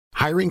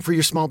Hiring for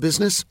your small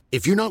business?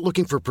 If you're not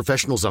looking for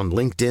professionals on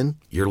LinkedIn,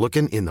 you're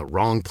looking in the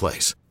wrong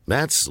place.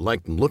 That's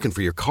like looking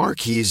for your car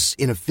keys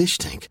in a fish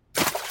tank.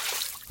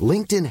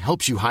 LinkedIn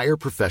helps you hire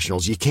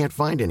professionals you can't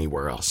find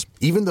anywhere else,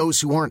 even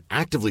those who aren't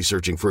actively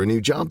searching for a new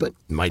job but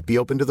might be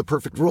open to the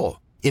perfect role.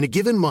 In a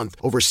given month,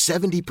 over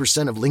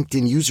 70% of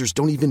LinkedIn users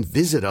don't even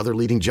visit other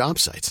leading job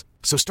sites.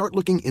 So start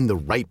looking in the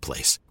right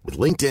place. With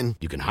LinkedIn,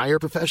 you can hire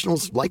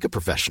professionals like a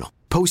professional.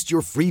 Post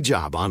your free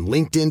job on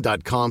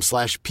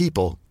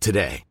linkedin.com/people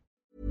today.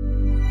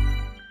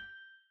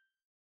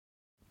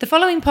 The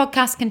following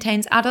podcast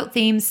contains adult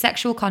themes,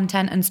 sexual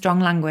content, and strong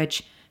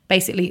language.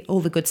 Basically,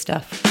 all the good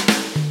stuff.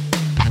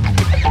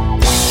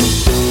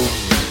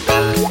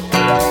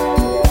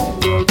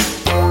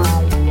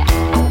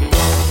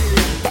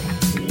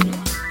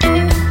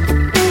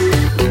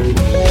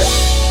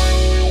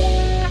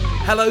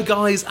 Hello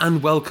guys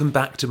and welcome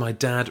back to My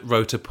Dad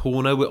Wrote a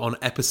Porno. We're on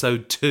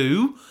episode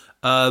 2.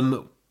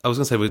 I was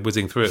going to say we're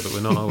whizzing through it, but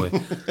we're not, are we?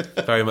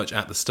 Very much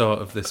at the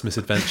start of this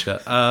misadventure.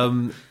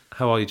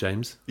 How are you,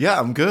 James? Yeah,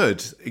 I'm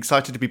good.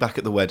 Excited to be back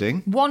at the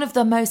wedding. One of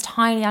the most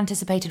highly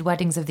anticipated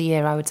weddings of the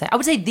year, I would say. I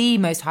would say the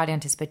most highly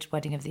anticipated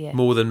wedding of the year.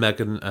 More than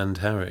Meghan and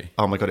Harry.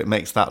 Oh my God, it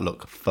makes that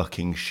look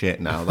fucking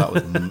shit now. That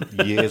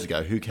was years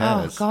ago. Who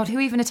cares? Oh God, who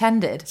even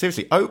attended?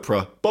 Seriously,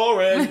 Oprah.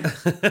 Boring.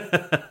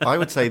 I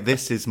would say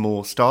this is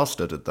more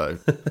star-studded though.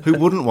 Who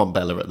wouldn't want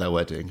Bella at their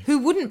wedding? Who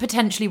wouldn't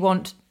potentially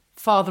want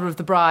father of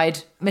the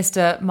bride,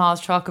 Mr.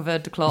 Mars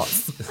Charkova de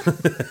Klotz?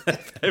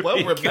 Well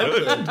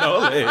remembered.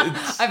 Knowledge.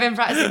 I've been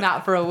practicing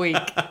that for a week.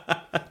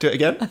 Do it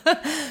again.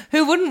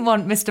 Who wouldn't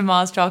want Mr.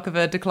 Mars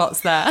Charkova de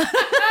Klotz there?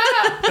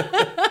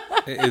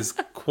 It is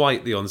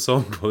quite the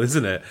ensemble,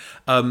 isn't it?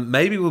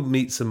 Maybe we'll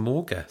meet some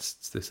more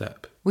guests this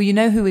ep. Well, you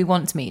know who we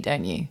want to meet,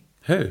 don't you?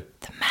 Who?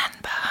 The man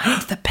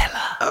behind the pillar.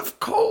 Of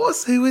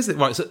course. Who is it?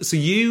 Right, so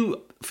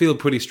you feel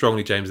pretty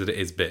strongly, James, that it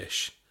is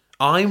Bish.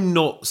 I'm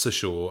not so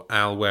sure.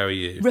 Al, where are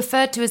you?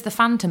 Referred to as the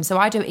Phantom, so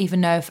I don't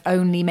even know if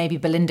only maybe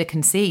Belinda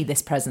can see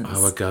this presence.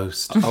 Oh, a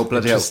ghost. Oh,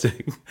 bloody hell.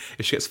 Interesting.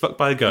 If she gets fucked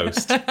by a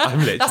ghost,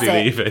 I'm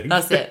literally leaving.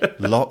 That's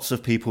it. Lots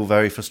of people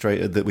very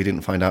frustrated that we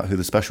didn't find out who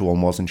the special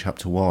one was in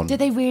chapter 1. Did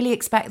they really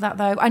expect that,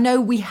 though? I know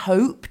we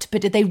hoped,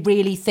 but did they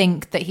really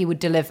think that he would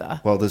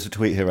deliver? Well, there's a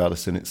tweet here,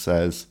 Alison. It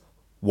says,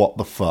 "What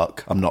the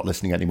fuck? I'm not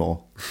listening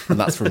anymore." And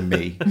that's from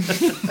me.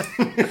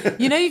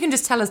 You know, you can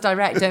just tell us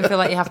direct. Don't feel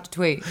like you have to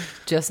tweet.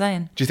 Just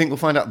saying. Do you think we'll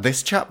find out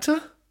this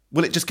chapter?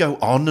 Will it just go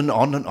on and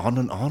on and on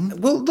and on?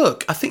 Well,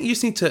 look, I think you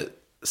just need to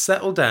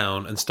settle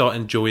down and start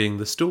enjoying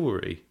the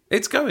story.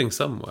 It's going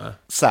somewhere.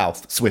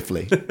 South,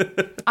 swiftly.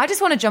 I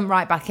just want to jump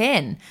right back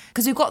in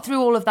because we've got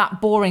through all of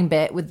that boring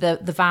bit with the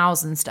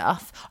vows and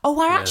stuff. Oh,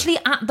 we're actually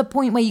at the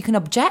point where you can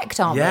object,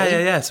 aren't we?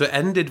 Yeah. So it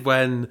ended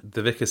when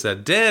the vicar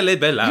said, "Dearly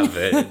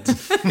beloved,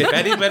 if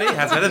anybody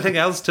has anything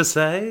else to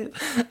say,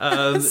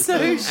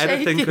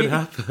 anything could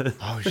happen."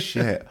 Oh,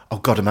 shit. Oh,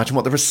 God, imagine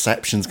what the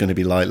reception's going to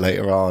be like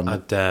later on. I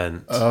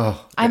daren't.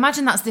 Oh, I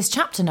imagine that's this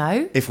chapter,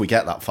 no? if we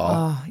get that far.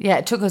 Oh, yeah,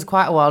 it took us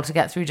quite a while to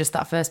get through just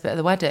that first bit of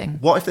the wedding.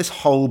 What if this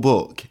whole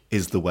book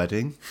is the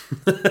wedding?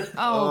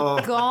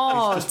 Oh,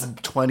 God.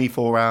 Just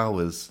 24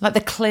 hours. Like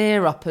the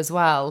clear up as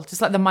well.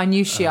 Just like the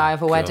minutiae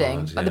of a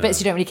wedding. Like the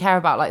bits you don't really care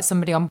about, like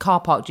somebody on car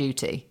park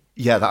duty.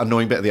 Yeah, that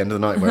annoying bit at the end of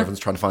the night where everyone's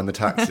trying to find the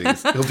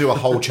taxis. He'll do a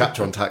whole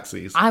chapter on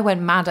taxis. I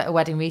went mad at a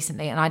wedding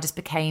recently and I just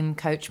became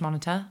coach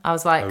monitor. I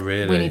was like, Oh,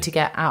 really? We need to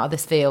get out of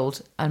this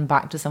field and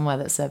back to somewhere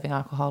that's serving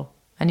alcohol.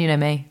 And you know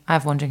me, I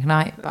have one drink a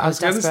night, but I was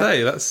going to desperate.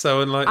 say, that's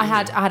so unlike I you.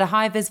 had a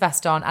high vis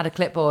vest on, had a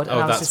clipboard, and Oh,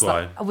 I was that's just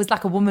why. like, I was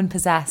like a woman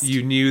possessed.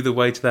 You knew the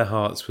way to their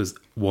hearts was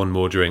one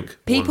more drink.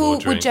 People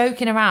were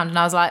joking around, and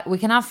I was like, we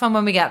can have fun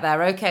when we get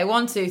there. Okay,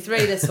 1, 2, 3,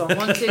 this one.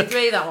 1, 2,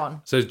 3, that one.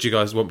 So do you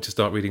guys want me to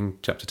start reading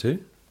chapter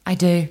 2? I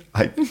do.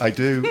 I do. I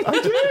do. I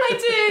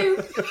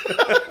do.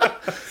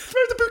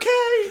 Throw the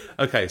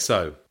bouquet. Okay,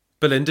 so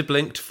Belinda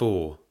Blinked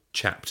 4,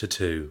 chapter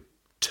 2,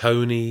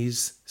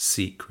 Tony's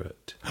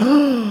Secret.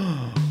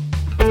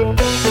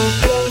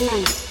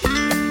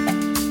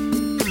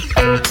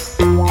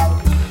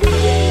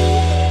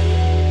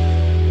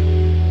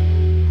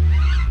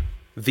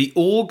 The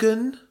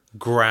organ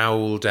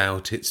growled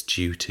out its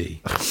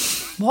duty.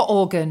 What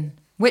organ?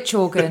 Which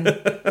organ?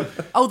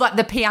 Oh, like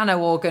the piano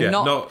organ, Yeah,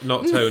 not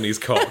not Tony's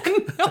cock.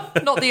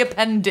 not the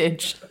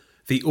appendage.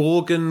 The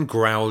organ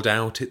growled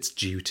out its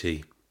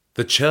duty.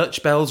 The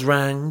church bells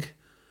rang,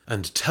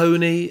 and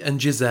Tony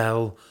and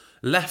Giselle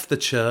left the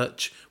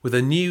church with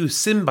a new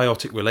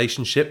symbiotic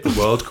relationship the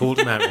world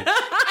called marriage.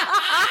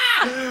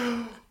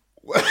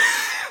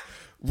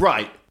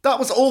 Right. That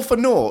was all for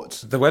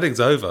naught. The wedding's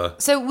over.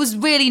 So it was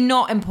really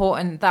not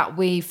important that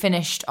we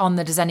finished on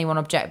the does anyone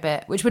object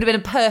bit, which would have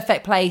been a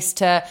perfect place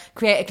to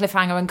create a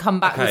cliffhanger and come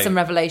back with Okay. some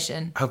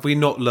revelation. Have we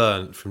not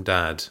learnt from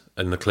Dad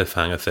and the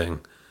cliffhanger thing?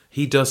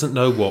 He doesn't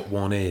know what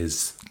one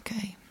is.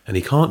 Okay. and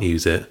he can't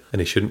use it,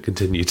 and he shouldn't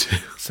continue to.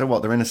 So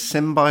what? They're in a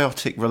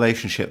symbiotic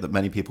relationship that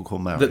many people call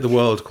marriage. That the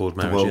world called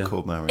marriage. The world yeah.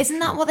 called marriage. Isn't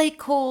that what they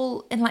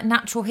call in like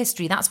natural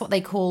history? That's what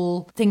they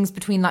call things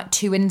between like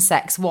two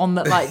insects. One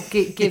that like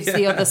gives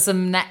the other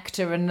some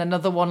nectar, and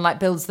another one like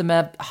builds them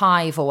a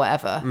hive or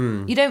whatever.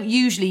 You don't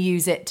usually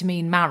use it to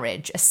mean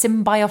marriage. A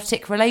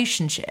symbiotic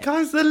relationship.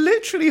 Guys, they're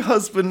literally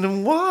husband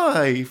and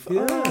wife.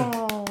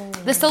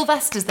 The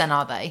Sylvesters, then,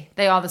 are they?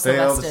 They are the Sylvesters. They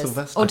are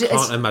the Sylvesters. Or I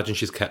can't imagine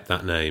she's kept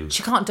that name.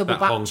 she can't double That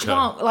back. She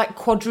honker. can't like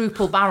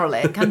quadruple barrel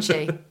it, can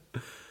she?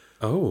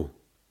 Oh,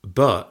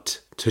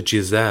 but to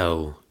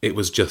Giselle, it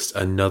was just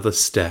another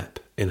step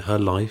in her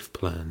life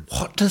plan.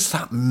 What does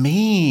that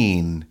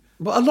mean?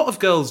 Well, a lot of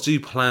girls do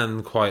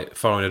plan quite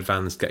far in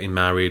advance getting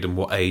married and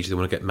what age they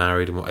want to get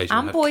married and what age they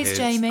And want to have boys, kids.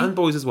 Jamie. And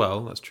boys as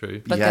well, that's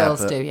true. But Yeah,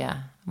 girls but- do,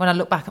 yeah. When I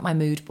look back at my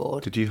mood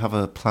board. Did you have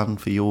a plan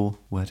for your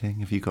wedding?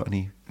 Have you got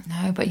any?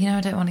 No, but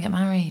I don't want to get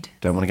married.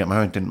 Don't want to get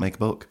married? Didn't make a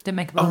book? Didn't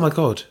make a Oh book. my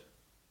God.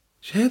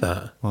 Did you hear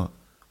that? What?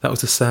 That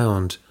was the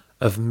sound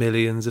of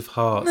millions of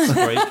hearts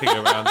breaking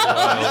around the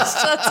world.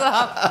 Shut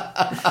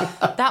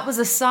up. That was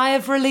a sigh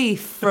of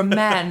relief from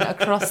men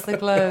across the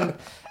globe.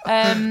 No,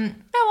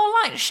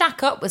 I like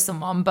shack up with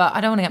someone, but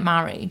I don't want to get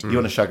married. You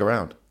want to shag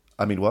around?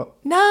 I mean, what?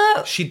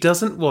 No, She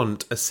doesn't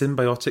want a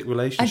symbiotic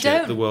relationship I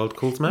don't the world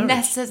calls marriage.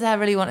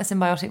 necessarily want a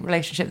symbiotic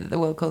relationship that the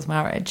world calls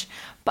marriage.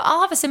 But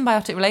I'll have a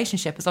symbiotic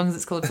relationship as long as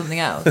it's called something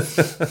else.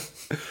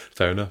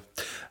 Fair enough.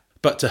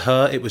 But to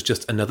her, it was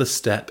just another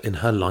step in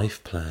her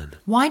life plan.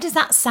 Why does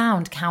that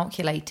sound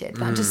calculated?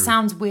 That just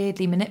sounds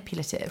weirdly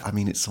manipulative. I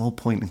mean, it's all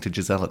pointing to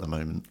Giselle at the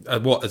moment.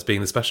 What, as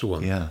being the special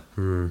one? Yeah.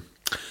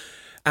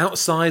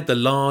 Outside the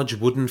large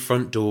wooden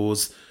front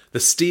doors, the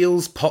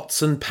Steele's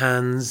Pots and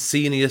Pans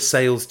senior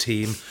sales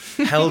team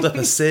held up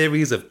a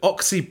series of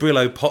Oxy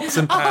Brillo pots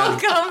and Oh,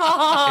 pans come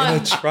on!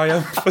 in a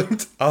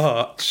triumphant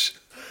arch.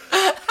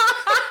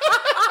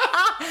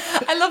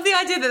 I love the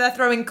idea that they're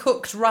throwing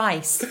cooked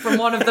rice from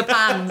one of the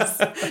pans.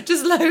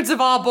 Just loads of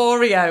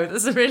arborio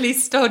that's really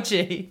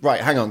stodgy. Right,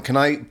 hang on. Can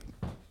I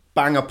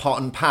bang a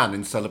pot and pan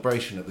in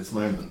celebration at this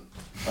moment?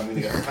 I'm going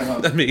to go. Hang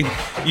on. I mean,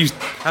 you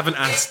haven't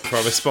asked for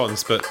a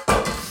response, but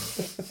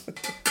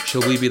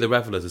shall we be the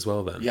revellers as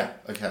well then? Yeah,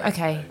 okay.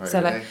 Okay, Right, so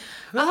like... okay.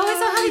 Oh, it's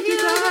so happy for you!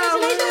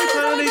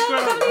 Tony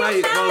Grant,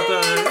 mate, well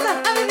done.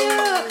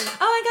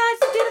 Oh my God,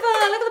 it's beautiful!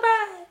 Look at the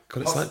bride!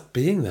 God, it's like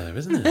being there,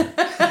 isn't it?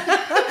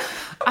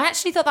 I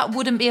actually thought that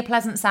wouldn't be a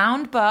pleasant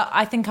sound, but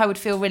I think I would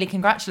feel really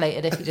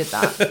congratulated if you did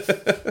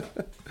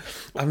that.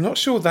 I'm not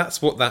sure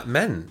that's what that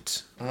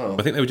meant. I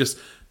think they were just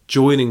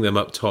joining them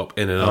up top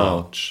in an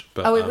arch.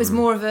 But, Oh, it was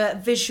more of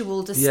a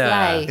visual display.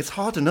 Yeah. It's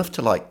hard enough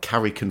to, like,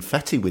 carry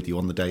confetti with you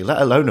on the day,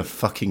 let alone a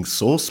fucking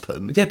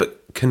saucepan. Yeah,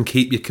 but can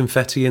keep your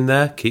confetti in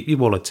there, keep your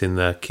wallet in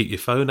there, keep your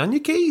phone and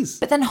your keys.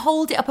 But then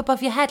hold it up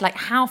above your head. Like,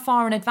 how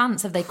far in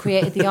advance have they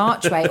created the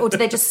archway? Or do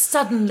they just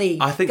suddenly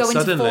I think go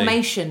into suddenly.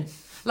 formation?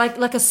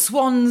 Like a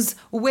swan's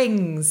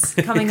wings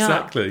coming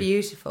Exactly. up.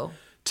 Beautiful.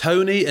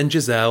 Tony and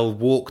Giselle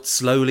walked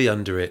slowly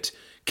under it,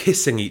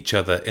 kissing each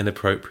other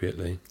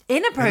inappropriately.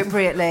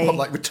 Inappropriately. What,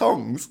 like with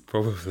tongs?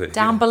 Probably.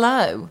 Down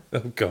below. Oh,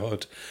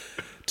 God.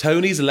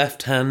 Tony's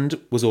left hand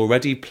was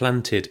already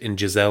planted in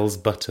Giselle's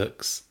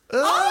buttocks.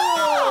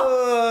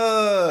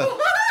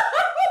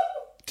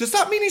 Does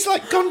that mean he's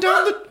like gone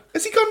down the...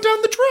 Has he gone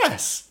down the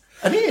dress?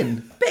 And in?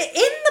 But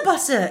in the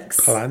buttocks.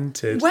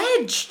 Planted.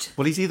 Wedged.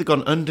 Well, he's either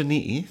gone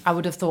underneath I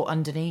would have thought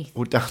underneath.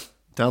 or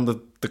down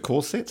the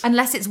corset.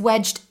 Unless it's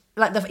wedged,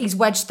 like he's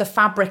wedged the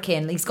fabric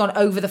in. He's gone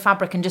over the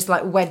fabric and just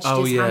like wedged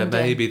Oh, his yeah, hand in.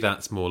 maybe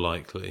that's more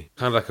likely.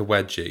 Kind of like a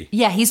wedgie.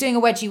 Yeah, he's doing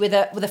a wedgie with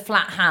a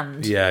flat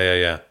hand.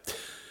 Yeah.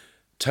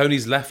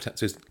 Tony's left hand,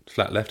 so his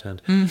flat left hand.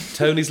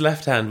 Tony's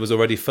left hand was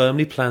already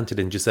firmly planted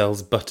in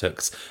Giselle's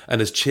buttocks, and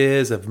as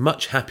cheers of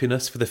much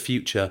happiness for the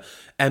future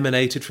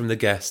emanated from the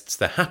guests,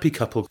 the happy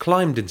couple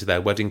climbed into their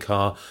wedding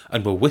car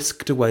and were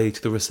whisked away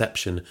to the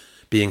reception,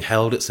 being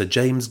held at Sir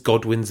James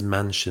Godwin's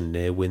mansion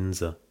near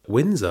Windsor.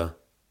 Windsor?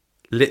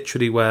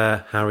 Literally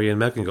where Harry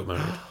and Meghan got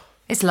married.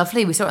 It's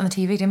lovely. We saw it on the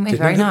TV, didn't we? Didn't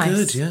Very it look nice.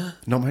 good, yeah.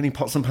 Not many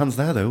pots and pans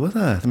there, though, were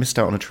there? They missed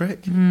out on a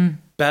trick.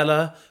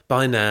 Bella,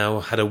 by now,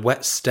 had a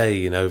wet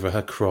stain over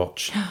her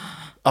crotch.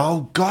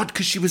 Oh, God,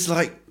 because she was,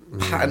 like,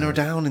 patting her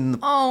down in the...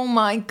 Oh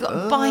my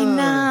God, by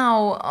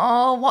now.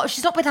 Oh, what?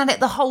 She's not been at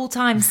it the whole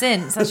time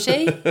since, has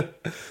she?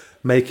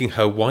 Making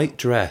her white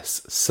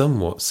dress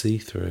somewhat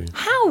see-through.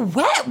 How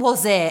wet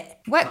was it?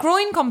 Wet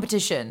groin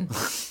competition.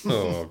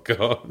 Oh,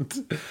 God.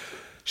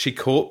 She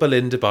caught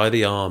Belinda by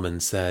the arm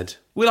and said,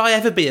 "Will I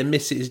ever be a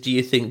Mrs., do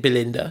you think,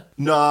 Belinda?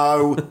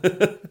 No.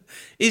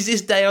 Is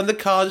this day on the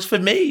cards for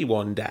me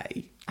one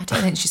day?" I don't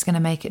think she's going to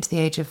make it to the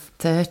age of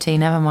 30,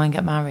 never mind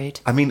get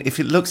married. I mean, if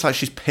it looks like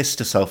she's pissed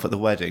herself at the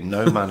wedding,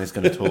 no man is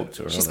going to talk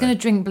to her. She's going to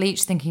drink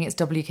bleach thinking it's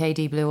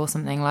WKD Blue or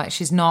something. Like,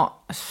 she's not...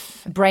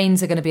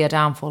 Brains are going to be a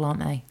downfall, aren't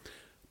they?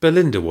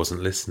 Belinda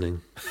wasn't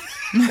listening.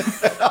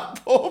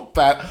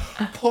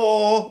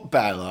 Poor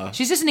Bella.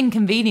 She's just an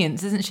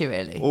inconvenience, isn't she,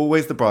 really?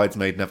 Always the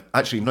bridesmaid. Never,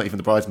 actually, not even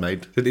the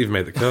bridesmaid. Didn't even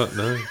make the cut,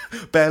 no.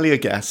 Barely a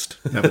guest.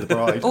 Never the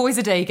bride. Always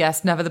a day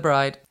guest, never the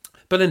bride.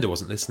 Belinda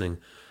wasn't listening.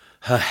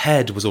 Her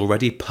head was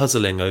already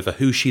puzzling over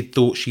who she'd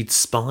thought she'd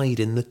spied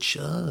in the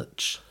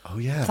church. Oh,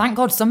 yeah. Thank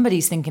God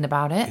somebody's thinking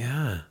about it.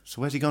 Yeah.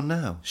 So where's he gone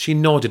now? She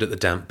nodded at the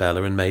damp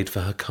Bella and made for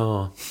her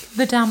car.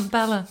 The damp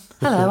Bella.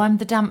 Hello, I'm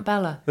the damp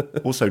Bella.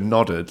 Also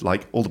nodded,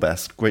 like, all the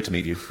best. Great to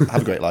meet you.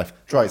 Have a great life.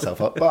 Dry yourself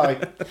up.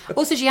 Bye.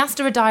 Also, she asked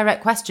her a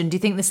direct question. Do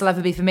you think this will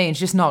ever be for me? And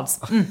she just nods.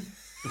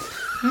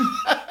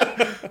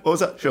 What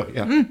was that? Sure,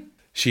 yeah.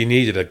 She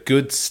needed a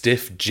good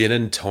stiff gin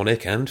and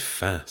tonic and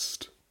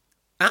fast.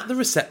 At the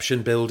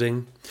reception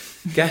building,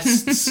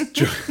 guests...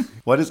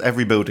 Why does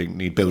every building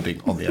need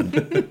building on the end?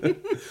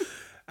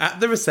 At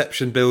the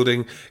reception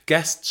building,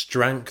 guests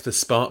drank the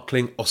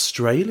sparkling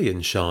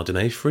Australian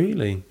Chardonnay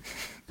freely.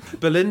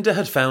 Belinda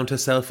had found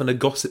herself in a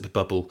gossip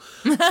bubble.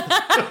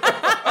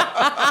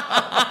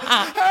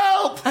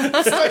 Help!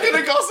 Stuck in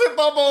a gossip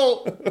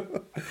bubble!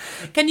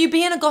 Can you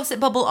be in a gossip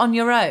bubble on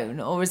your own?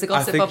 Or is a I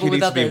gossip think bubble you with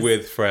need to others? be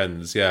with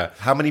friends, yeah.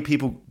 How many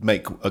people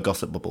make a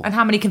gossip bubble? And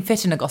how many can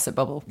fit in a gossip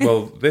bubble?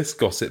 Well, this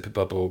gossip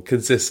bubble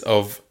consists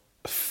of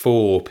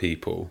 4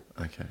 people.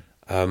 Okay.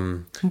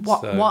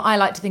 What I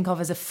like to think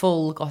of as a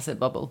full gossip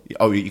bubble.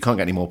 Oh, you can't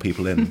get any more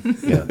people in.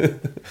 Yeah.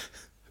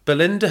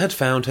 Belinda had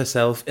found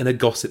herself in a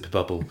gossip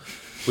bubble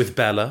with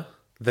Bella,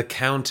 the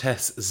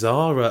Countess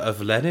Zara of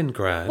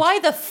Leningrad, Why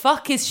the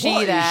fuck is she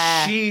What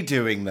there? is she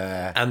doing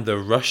there? and the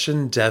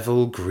Russian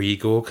devil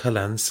Grigor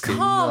Kalansky.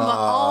 Come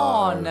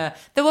on.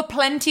 There were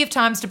plenty of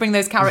times to bring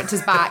those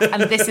characters back,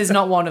 and this is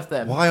not one of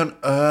them. Why on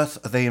earth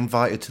are they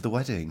invited to the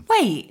wedding?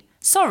 Wait,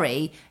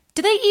 sorry.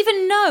 Do they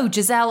even know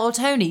Giselle or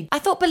Tony? I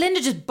thought Belinda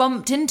just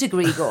bumped into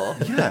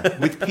Grigor. Yeah,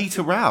 with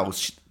Peter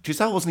Rouse.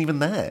 Giselle wasn't even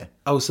there.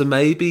 Oh, so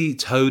maybe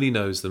Tony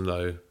knows them,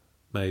 though.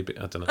 Maybe.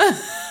 I don't know.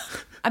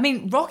 I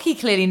mean, Rocky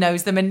clearly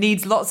knows them and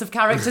needs lots of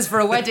characters for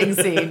a wedding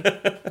scene.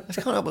 I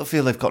just can't help but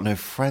feel they've got no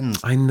friends.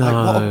 I know.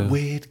 Like, what a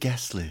weird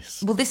guest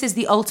list. Well, this is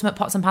the ultimate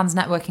Pots and Pans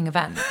networking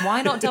event.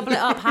 Why not double it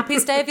up?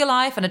 Happiest day of your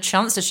life and a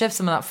chance to shift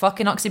some of that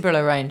fucking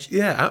Oxybrillo range.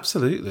 Yeah,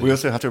 absolutely. We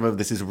also have to remember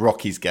this is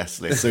Rocky's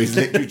guest list, so he's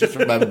literally just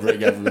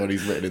remembering everyone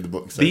he's written in the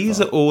book so These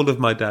far. are all of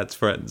my dad's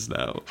friends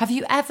now. Have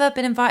you ever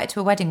been invited to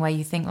a wedding where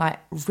you think, like,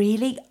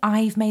 really?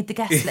 I've made the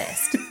guest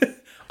list?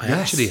 I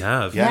actually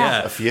have.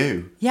 Yeah, a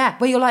few. Yeah,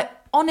 where you're like,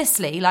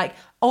 honestly, like,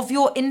 of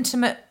your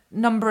intimate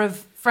number of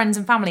friends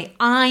and family,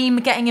 I'm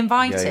getting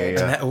invited.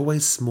 Yeah. And they're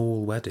always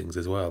small weddings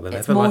as well. They're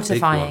It's never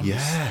mortifying. like big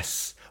ones.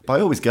 Yes. But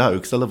I always go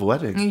because I love a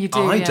wedding. You do,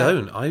 I yeah.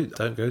 don't. I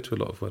don't go to a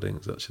lot of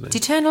weddings, actually. Do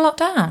you turn a lot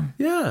down?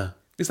 Yeah.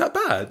 Is that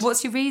bad?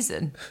 What's your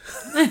reason?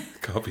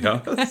 Can't be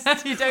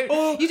asked. You don't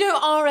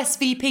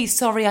RSVP,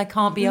 sorry, I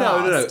can't be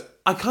asked. No.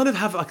 I kind of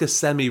have like a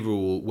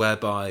semi-rule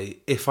whereby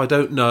if I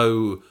don't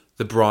know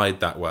the bride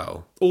that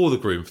well, or the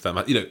groom for that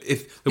matter,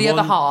 if The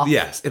other half.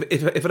 Yes,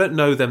 if I don't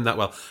know them that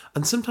well.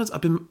 And sometimes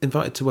I've been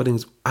invited to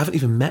weddings, I haven't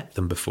even met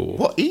them before.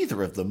 What,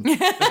 either of them?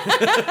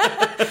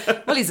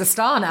 Well, he's a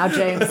star now,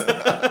 James.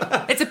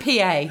 It's a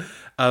PA.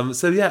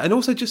 So yeah, and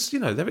also just,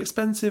 they're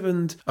expensive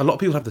and a lot of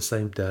people have the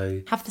same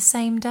day. Have the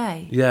same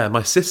day. Yeah,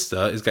 my sister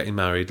is getting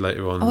married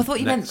later on. Oh, I thought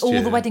you meant all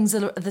the weddings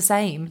are the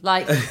same.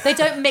 Like, they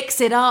don't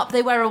mix it up.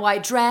 They wear a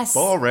white dress.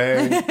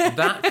 Boring.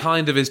 That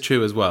kind of is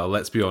true as well,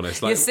 let's be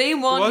honest. Like, You've seen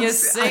one, you've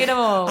seen them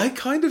all. I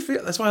kind of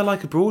feel, that's why I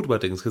like abroad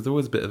weddings, because they're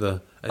always a bit of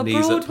an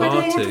ease broad at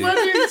party.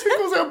 Weddings? Who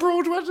calls it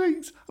abroad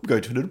weddings? I'm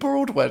going to an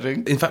abroad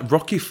wedding. In fact,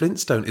 Rocky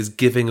Flintstone is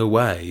giving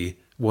away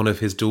one of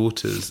his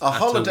daughters A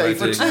holiday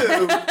for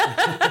two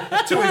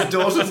to his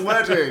daughter's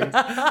wedding.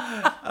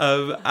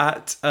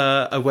 at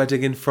a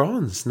wedding in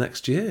France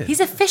next year. He's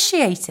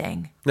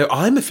officiating. No,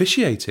 I'm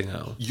officiating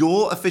now.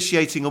 You're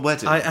officiating a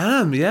wedding. I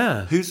am,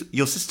 yeah. Who's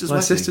your sister's My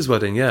wedding? sister's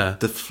wedding, yeah.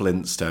 The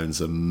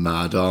Flintstones are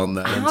mad, aren't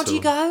they? How do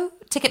you go?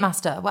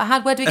 Ticketmaster.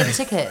 Where do we get the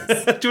tickets? Do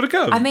you want to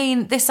come? I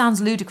mean, this sounds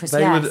ludicrous,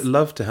 They yes. would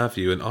love to have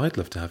you, and I'd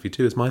love to have you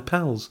too as my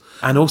pals.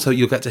 And also,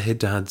 you'll get to hear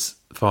Dad's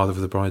father of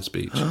the bride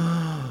speech.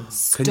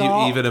 Can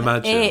you even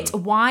imagine? It.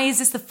 Why is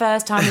this the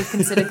first time we've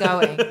considered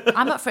going?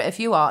 I'm up for it if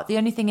you are. The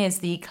only thing is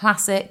the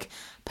classic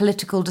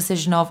political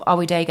decision of, are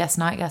we day guests,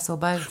 night guests, or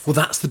both? Well,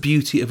 that's the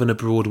beauty of an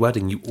abroad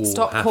wedding. You all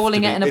Stop have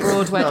calling to it be... an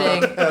abroad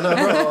wedding. An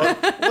abroad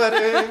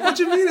wedding. What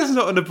do you mean it's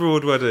not an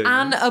abroad wedding?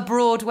 An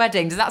abroad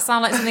wedding. Does that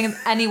sound like something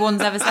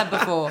anyone's ever said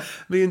before?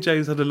 Me and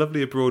James had a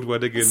lovely abroad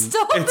wedding in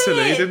Stop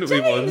Italy, it! didn't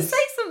we James, once? say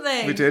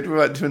something. We did. We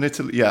went to an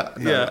Italy. Yeah.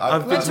 No, Yeah,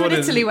 I've Went to an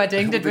Italy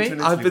wedding, did we?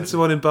 I've been to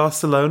one in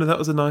Barcelona. That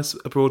was a nice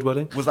abroad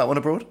wedding. Was that one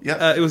abroad?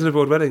 Yeah. It was an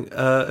abroad wedding.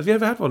 Have you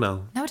ever had one,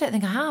 Al? No, I don't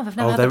think I have. I've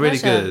never Oh, had they're the really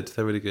pleasure. good.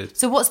 They're really good.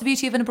 So what's the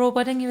beauty of an abroad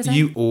wedding, you were saying?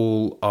 You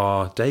all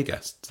are day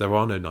guests. There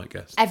are no night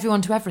guests.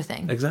 Everyone to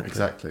everything. Exactly.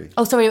 Exactly.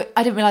 Oh, sorry,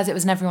 I didn't realise it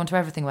was an everyone to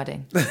everything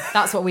wedding.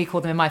 That's what we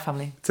call them in my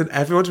family. It's an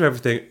everyone to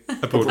everything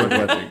abroad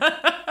wedding. Wedding.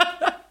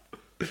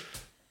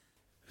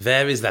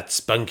 There is that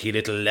spunky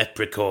little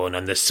leprechaun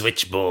on the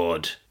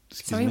switchboard,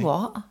 Sorry,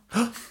 what?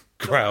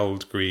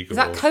 growled Grigor. Is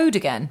that code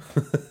again?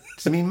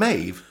 Does it mean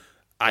Maeve?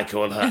 I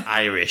call her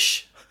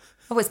Irish.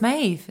 Oh, it's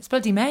Maeve. It's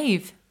bloody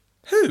Maeve.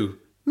 Who?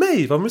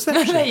 Maeve on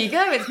reception. There you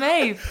go, it's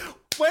Maeve.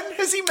 When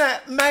has he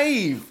met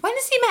Maeve? When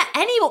has he met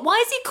anyone?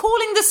 Why is he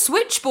calling the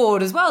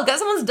switchboard as well? Get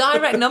someone's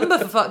direct number,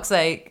 for fuck's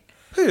sake.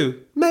 Who?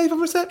 Maeve on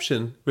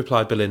reception,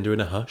 replied Belinda in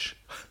a hush.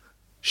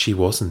 She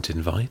wasn't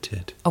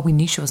invited. Oh, we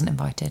knew she wasn't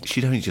invited.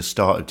 She'd only just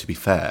started, to be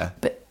fair.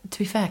 But to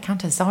be fair,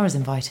 Countess Zara's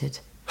invited.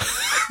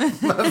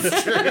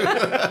 That's true.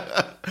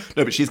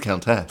 No, but she's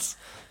Countess.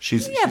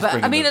 She's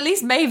But I mean, at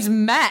least Maeve's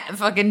met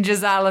fucking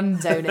Giselle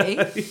and Tony.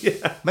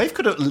 Maeve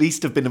could at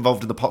least have been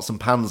involved in the pots and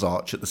pans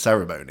arch at the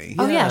ceremony.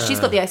 Oh yeah, she's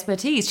got the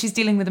expertise. She's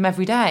dealing with them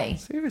every day.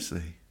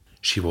 Seriously.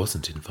 She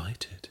wasn't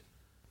invited.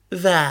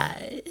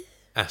 Why?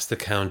 Asked the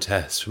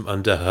Countess from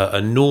under her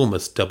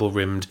enormous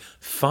double-rimmed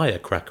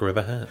firecracker of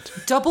a hat.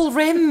 Double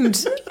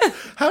rimmed.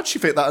 How'd she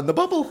fit that in the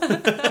bubble?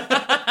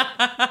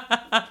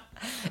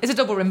 It's a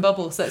double rimmed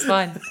bubble, so it's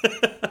fine.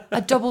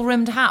 A double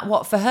rimmed hat,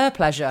 what, for her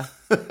pleasure?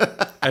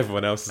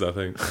 Everyone else's, I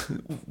think.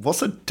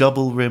 What's a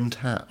double-rimmed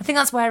hat? I think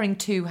that's wearing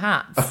two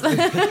hats.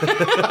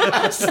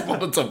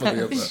 One on top of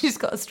the other. She's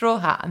got a straw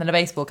hat and then a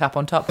baseball cap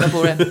on top,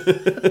 double rim.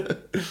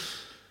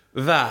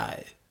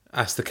 Why?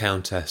 Asked the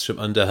Countess from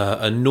under her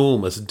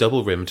enormous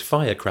double-rimmed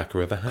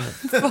firecracker of a hat.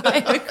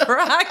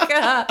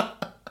 Firecracker.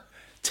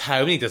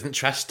 Tony doesn't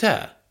trust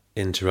her,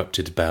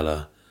 interrupted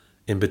Bella,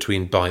 in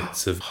between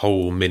bites of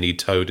whole mini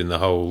toad in the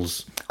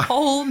holes.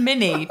 Whole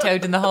mini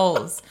toad in the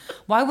holes.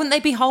 Why wouldn't they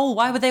be whole?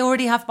 Why would they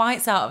already have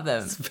bites out of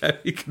them? It's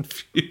very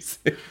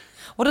confusing.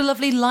 What a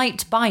lovely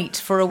light bite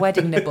for a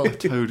wedding nibble.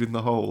 Toad in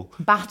the hole.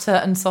 Batter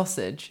and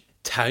sausage.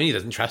 Tony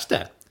doesn't trust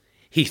her.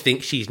 He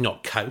thinks she's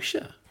not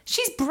kosher.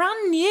 She's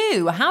brand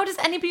new. How does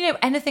anybody know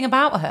anything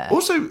about her?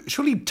 Also,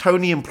 surely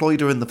Tony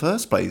employed her in the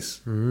first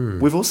place.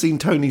 We've all seen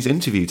Tony's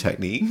interview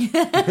technique. You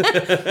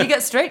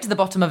get straight to the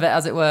bottom of it,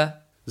 as it were.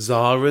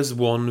 Zara's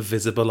one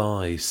visible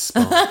eye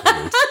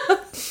sparkled.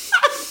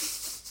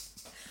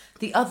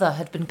 The other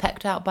had been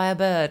pecked out by a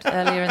bird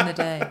earlier in the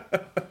day.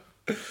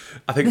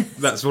 I think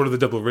that's one of the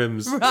double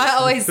rims. Right,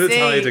 oh, I That's see.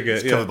 hiding it,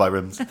 It's yeah. covered by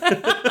rims.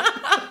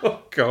 Oh,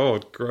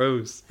 God,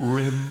 gross.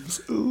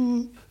 Rims.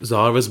 Ooh.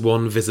 Zara's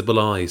one visible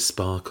eye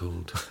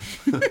sparkled.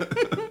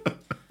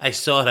 I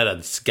saw her on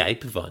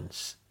Skype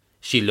once.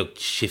 She looked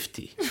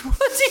shifty.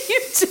 What are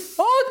you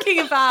talking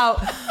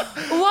about?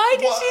 Why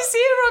did you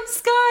see her on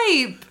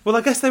Skype? Well,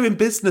 I guess they're in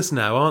business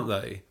now, aren't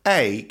they?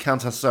 A,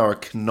 Countess Zara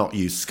cannot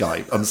use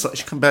Skype.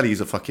 She can barely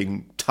use a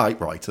fucking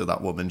typewriter,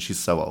 that woman. She's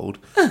so old.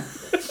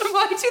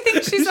 Why do you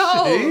think she's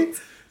old?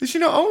 Is she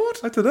not old?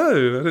 I don't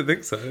know. I don't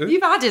think so.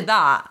 You've added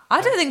that.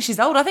 I don't think she's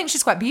old. I think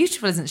she's quite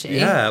beautiful, isn't she?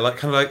 Yeah, like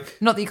kind of like,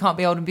 Not that you can't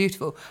be old and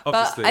beautiful,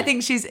 Obviously. but I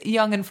think she's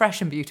young and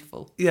fresh and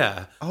beautiful.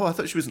 yeah. Oh, I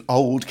thought she was an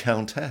old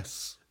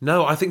countess.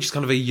 No, I think she's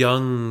kind of a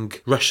young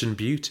Russian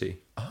beauty.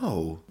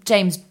 Oh.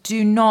 James,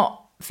 do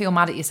not feel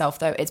mad at yourself,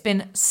 though. It's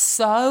been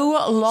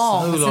so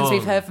long since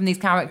we've heard from these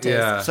characters.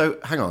 Yeah. So,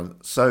 hang on.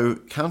 So,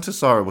 Countess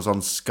Zara was on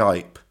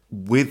Skype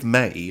with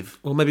Maeve.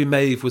 Well, maybe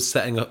Maeve was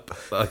setting up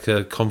like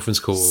a conference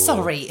call.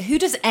 Sorry, who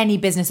does any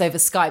business over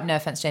Skype? No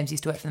offence, James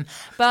used to work for them.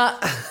 But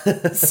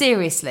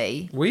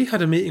seriously, We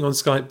had a meeting on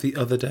Skype the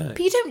other day. but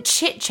you don't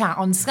chit-chat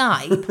on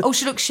Skype. Oh,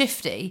 she looks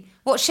shifty.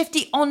 What,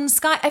 shifty on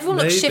Skype? Everyone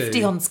looks Maybe.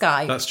 shifty on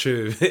Skype. That's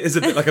true. It is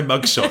a bit like a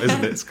mugshot,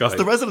 isn't it, Skype?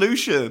 The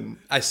resolution.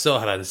 I saw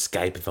her on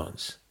Skype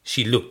once.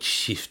 She looked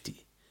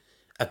shifty.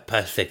 A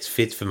perfect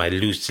fit for my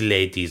loose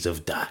ladies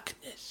of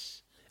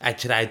darkness. I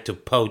tried to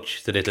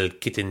poach the little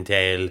kitten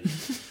tail.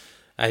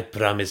 I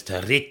promised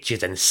her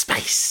riches and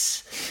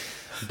spice.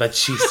 But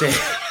she said...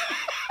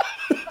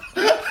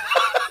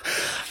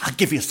 I'll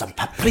give you some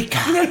paprika.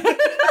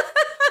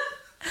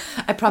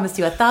 I promised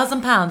you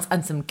 £1,000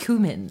 and some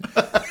cumin.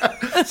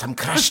 Some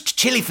crushed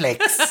chili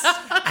flakes.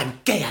 I'm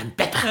gay and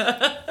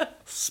better.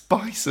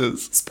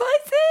 Spices.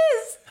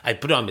 Spices! I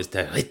promised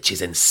her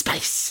riches and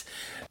spice.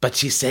 But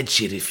she said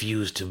she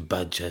refused to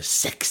budge her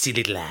sexy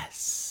little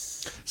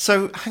ass.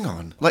 So, hang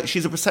on. Like,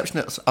 she's a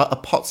receptionist at a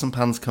pots and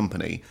pans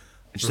company.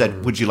 And she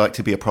said, would you like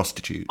to be a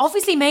prostitute?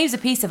 Obviously, Maeve's a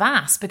piece of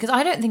ass because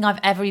I don't think I've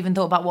ever even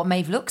thought about what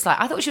Maeve looks like.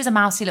 I thought she was a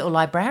mousy little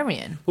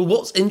librarian. Well,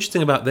 what's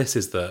interesting about this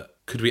is that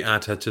could we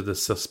add her to the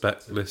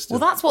suspect list? Well,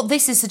 that's what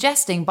this is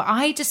suggesting, but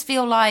I just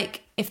feel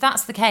like if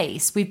that's the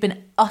case, we've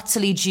been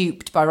utterly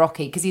duped by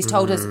Rocky because he's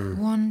told us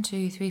 1,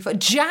 2, 3, 4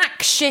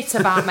 jack shit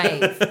about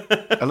Maeve.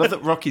 I love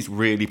that Rocky's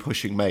really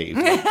pushing Maeve.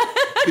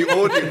 The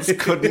audience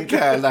couldn't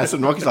care less,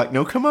 and Rocky's like,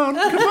 no, come on.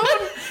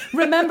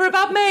 Remember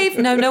about Maeve?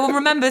 No, no one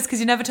remembers because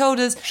you never told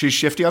us. She's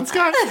shifty on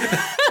Skype.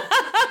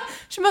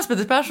 She must be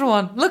the special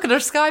one. Look at her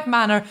Skype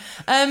manner.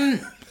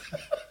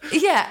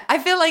 Yeah, I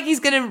feel like he's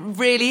going to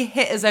really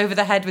hit us over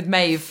the head with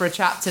Maeve for a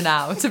chapter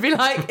now to be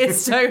like,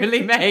 it's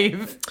totally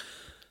Maeve.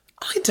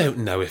 I don't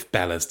know if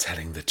Bella's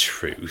telling the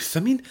truth. I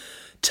mean,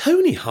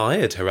 Tony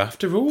hired her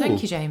after all.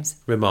 Thank you, James.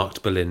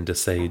 Remarked Belinda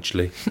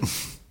sagely.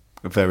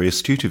 Very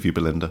astute of you,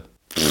 Belinda.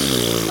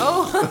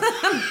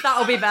 Oh,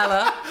 that'll be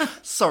Bella.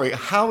 Sorry,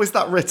 how is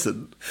that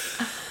written?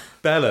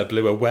 Bella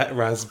blew a wet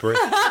raspberry.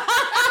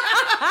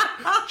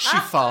 She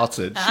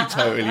farted. She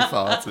totally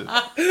farted.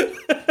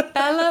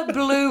 Bella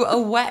blew a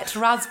wet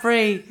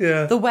raspberry.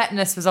 Yeah. The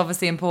wetness was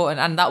obviously important,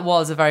 and that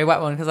was a very wet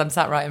one because I'm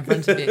sat right in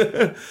front of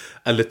you.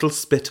 A little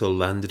spittle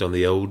landed on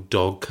the old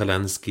dog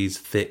Kalansky's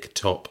thick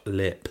top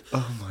lip,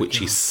 which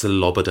he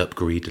slobbered up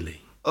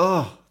greedily.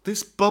 Oh,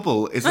 this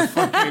bubble is a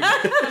fucking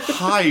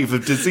hive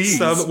of disease.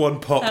 Someone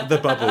pop the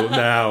bubble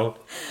now.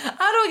 How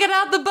do I get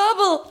out the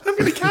bubble? I'm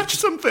going to catch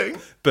something.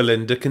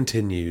 Belinda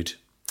continued.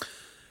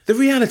 The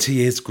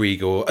reality is,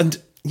 Grigor,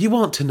 and you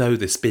aren't to know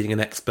this being an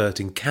expert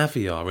in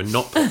caviar and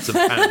not pots and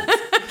pans,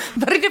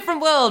 Very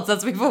different worlds,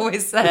 as we've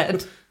always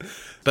said.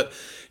 but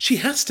she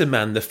has to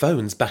man the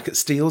phones back at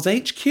Steele's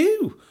HQ.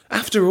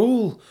 After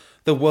all,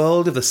 the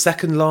world of the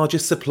second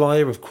largest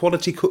supplier of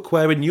quality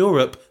cookware in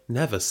Europe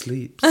never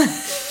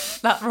sleeps.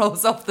 That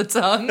rolls off the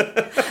tongue.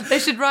 They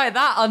should write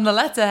that on the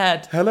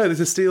letterhead. Hello, this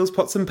is Steele's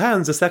Pots and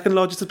Pans, the second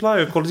largest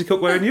supplier of quality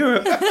cookware in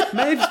Europe.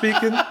 Maeve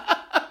speaking.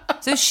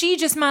 So is she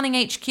just manning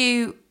HQ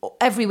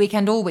every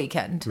weekend, all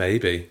weekend?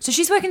 Maybe. So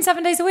she's working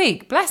 7 days a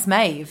week. Bless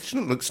Maeve. She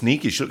doesn't look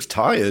sneaky. She looks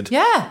tired.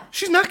 Yeah.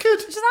 She's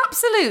knackered. She's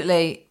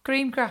absolutely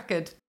cream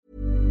crackered.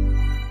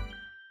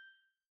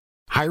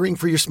 Hiring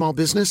for your small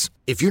business?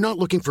 If you're not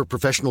looking for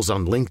professionals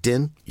on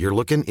LinkedIn, you're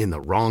looking in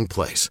the wrong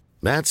place.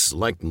 That's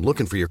like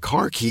looking for your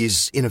car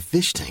keys in a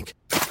fish tank.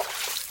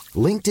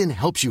 LinkedIn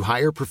helps you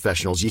hire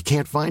professionals you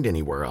can't find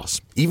anywhere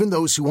else, even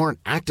those who aren't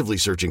actively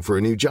searching for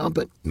a new job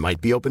but might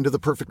be open to the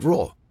perfect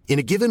role. In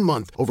a given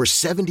month, over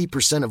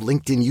 70% of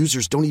LinkedIn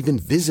users don't even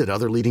visit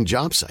other leading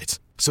job sites.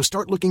 So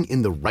start looking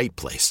in the right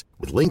place.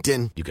 With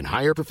LinkedIn, you can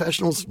hire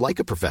professionals like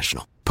a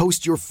professional.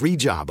 Post your free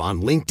job on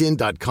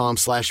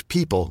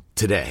linkedin.com/people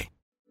today.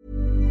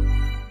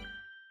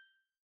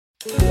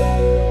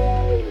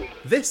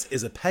 This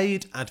is a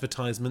paid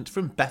advertisement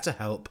from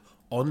BetterHelp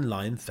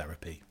Online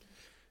Therapy.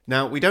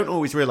 Now, we don't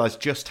always realise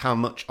just how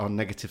much our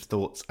negative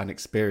thoughts and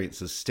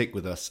experiences stick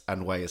with us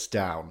and weigh us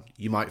down.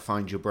 You might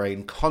find your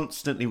brain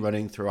constantly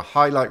running through a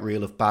highlight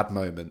reel of bad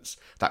moments.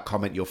 That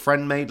comment your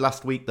friend made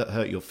last week that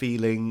hurt your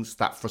feelings,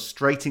 that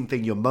frustrating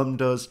thing your mum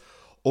does,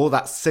 or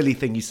that silly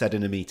thing you said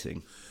in a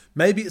meeting.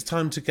 Maybe it's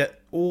time to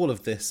get all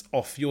of this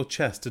off your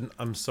chest. And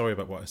I'm sorry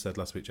about what I said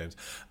last week, James.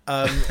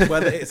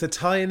 Whether it's a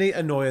tiny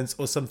annoyance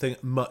or something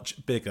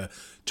much bigger,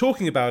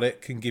 talking about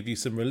it can give you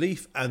some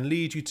relief and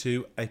lead you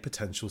to a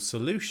potential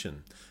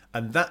solution.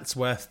 And that's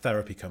where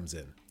therapy comes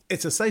in.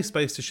 It's a safe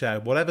space to share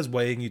whatever's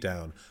weighing you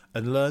down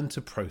and learn to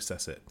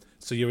process it,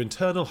 so your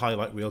internal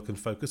highlight reel can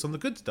focus on the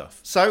good stuff.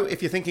 So,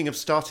 if you're thinking of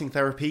starting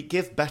therapy,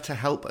 give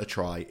BetterHelp a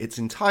try. It's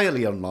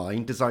entirely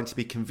online, designed to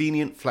be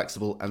convenient,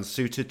 flexible, and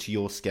suited to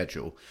your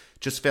schedule.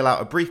 Just fill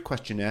out a brief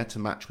questionnaire to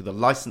match with a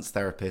licensed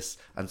therapist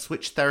and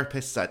switch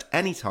therapists at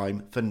any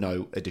time for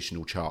no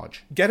additional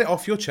charge. Get it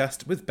off your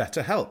chest with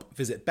BetterHelp.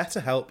 Visit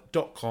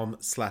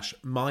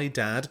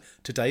betterhelp.com/mydad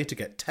today to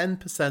get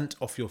 10%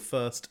 off your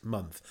first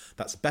month.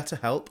 That's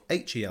BetterHelp,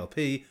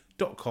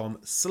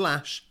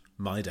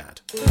 HELP.com/mydad.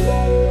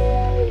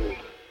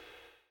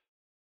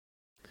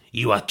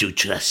 You are too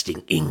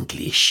trusting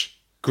English,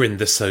 grinned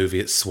the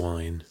Soviet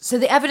swine. So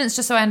the evidence,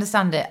 just so I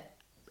understand it,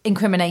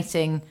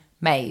 incriminating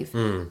Maeve,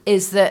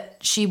 is that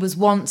she was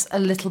once a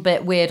little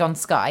bit weird on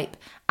Skype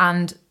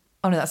and...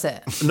 Oh, no, that's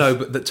it. No,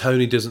 but that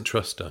Tony doesn't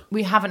trust her,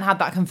 We haven't had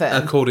that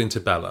confirmed. according to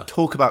Bella.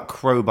 Talk about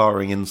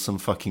crowbarring in some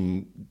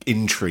fucking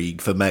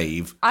intrigue for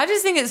Maeve. I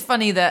just think it's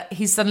funny that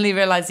he suddenly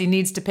realised he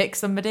needs to pick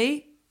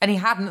somebody and he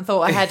hadn't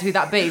thought ahead who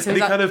that be. So And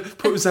he's he kind of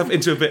put himself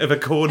into a bit of a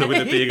corner with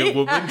it being a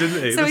woman,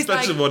 didn't he? So The he's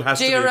special like, one has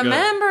do to you be a girl.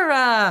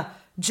 remember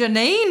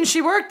Janine?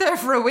 She worked there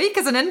for a week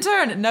as an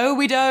intern. No,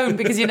 we don't,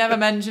 because you never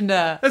mentioned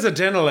her. There's a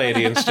dinner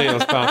lady in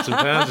Steele's Pots and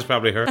Pans, it's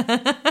probably her.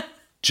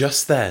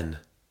 Just then,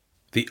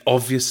 the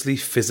obviously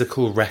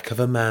physical wreck of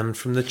a man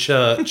from the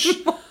church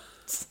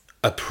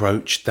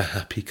approached the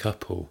happy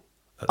couple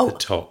at the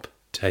top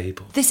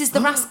table. This is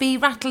the raspy,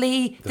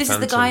 rattly... This is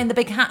the Phantom. guy in the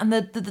big hat and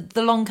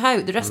the long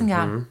coat, the dressing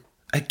gown.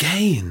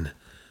 Again,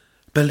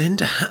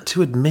 Belinda had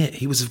to admit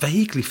he was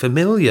vaguely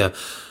familiar,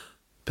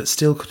 but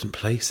still couldn't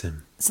place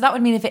him. So that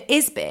would mean if it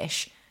is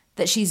Bish,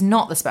 that she's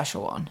not the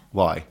special one.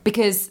 Why?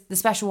 Because the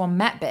special one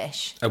met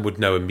Bish And would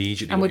know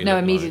immediately and what would he know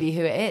looked like. immediately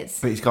who it is.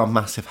 But he's got a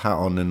massive hat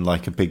on and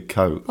like a big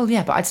coat. Well,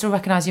 yeah, but I'd still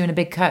recognise you in a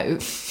big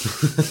coat.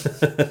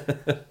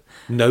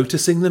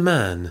 Noticing the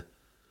man,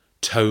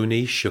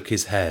 Tony shook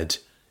his head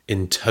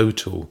in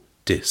total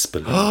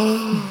disbelief.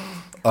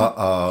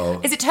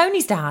 Is it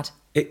Tony's dad?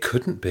 It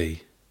couldn't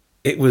be.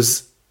 It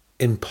was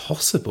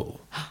impossible.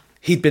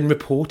 He'd been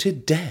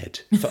reported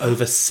dead for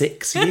over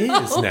 6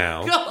 years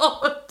now.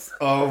 God.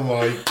 Oh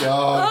my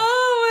god.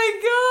 Oh, my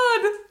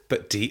God.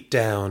 But deep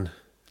down,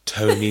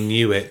 Tony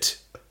knew it.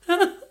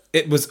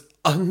 It was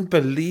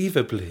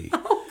unbelievably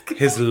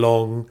his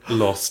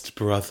long-lost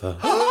brother.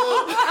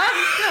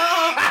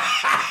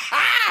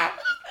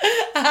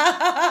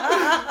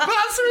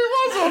 That's who he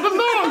was all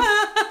along.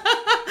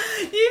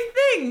 You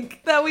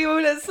think that we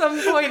would at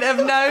some point have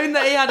known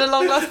that he had a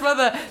long-lost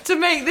brother to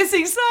make this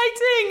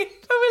exciting?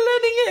 But we're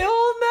learning it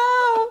all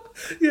now.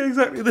 Yeah,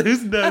 exactly.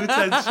 There's no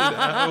tension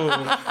at all.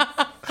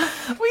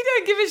 We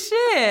don't give a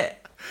shit.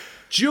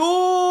 George!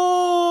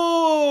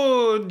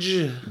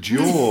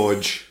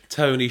 George.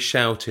 Tony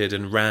shouted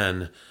and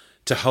ran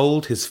to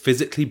hold his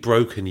physically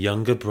broken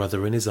younger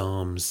brother in his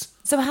arms.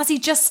 So has he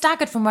just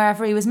staggered from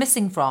wherever he was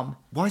missing from?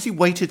 Why has he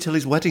waited till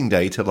his wedding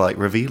day to,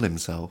 reveal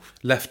himself?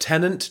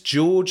 Lieutenant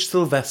George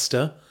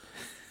Sylvester,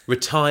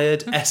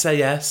 retired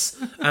SAS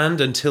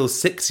and until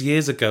 6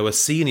 years ago a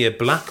senior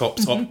Black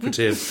Ops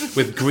operative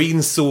with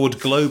Green Sword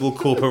Global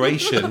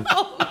Corporation,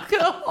 Oh,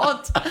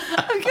 God.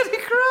 I'm going to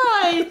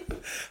cry.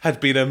 had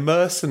been a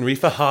mercenary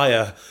for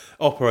hire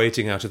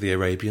operating out of the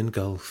Arabian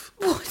Gulf.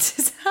 What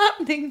is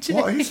happening, Jake?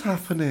 What is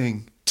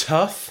happening?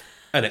 Tough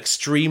and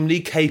extremely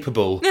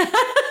capable,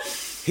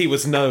 he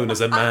was known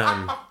as a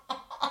man.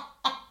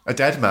 A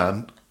dead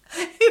man?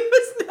 He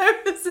was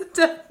known as a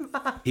dead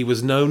man. He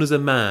was known as a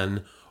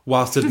man,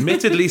 whilst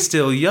admittedly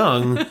still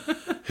young,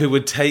 who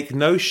would take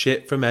no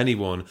shit from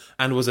anyone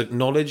and was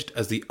acknowledged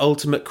as the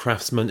ultimate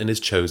craftsman in his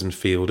chosen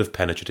field of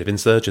penetrative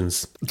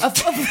insurgence.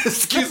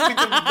 Excuse me,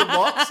 the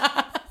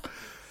what?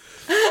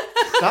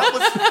 That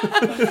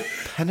was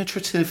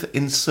penetrative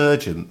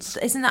insurgents.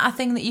 Isn't that a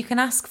thing that you can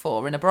ask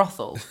for in a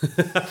brothel?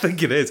 I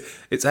think it is.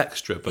 It's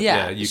extra, but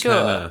yeah, you sure.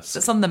 can ask.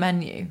 It's on the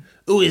menu.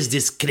 Who is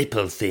this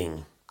cripple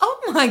thing? Oh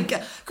my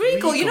God.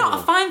 Greagle, you're not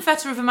a fine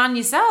fetter of a man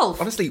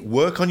yourself. Honestly,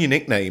 work on your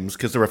nicknames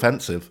because they're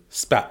offensive.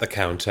 Spat the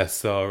Countess,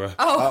 Sarah.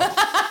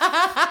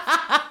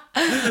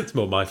 It's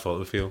more my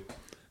fault, I feel.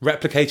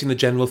 Replicating the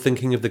general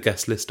thinking of the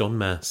guest list en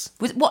masse.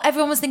 What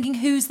everyone was thinking,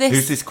 who's this?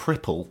 Who's this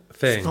cripple?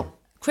 Thing. It's not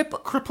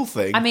cripple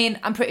thing. I mean,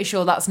 I'm pretty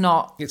sure that's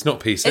not... It's not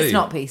PC. It's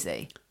not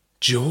PC.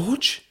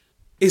 George?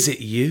 Is it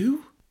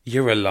you?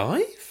 You're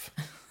alive?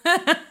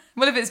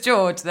 Well, if it's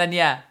George, then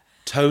yeah.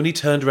 Tony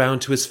turned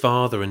round to his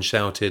father and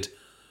shouted,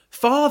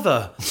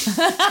 Father!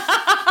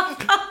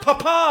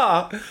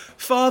 Papa!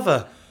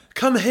 Father,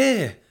 come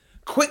here,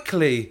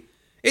 quickly.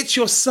 It's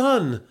your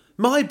son,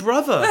 my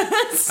brother,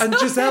 and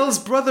Giselle's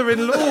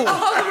brother-in-law.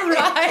 Oh,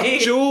 right.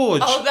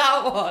 George. Oh,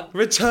 that one.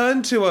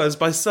 Returned to us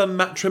by some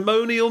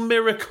matrimonial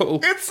miracle.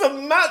 It's a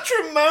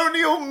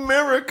matrimonial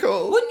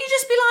miracle. Wouldn't you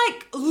just be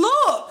like,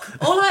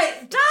 look? Or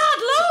like, Dad,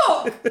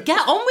 look.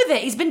 Get on with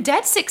it. He's been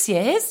dead 6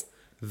 years.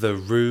 The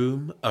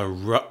room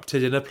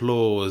erupted in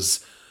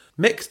applause,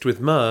 mixed with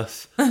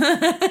mirth,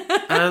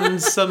 and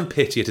some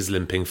pity at his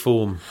limping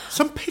form.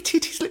 Some pity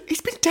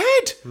he's been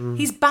dead.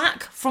 He's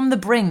back from the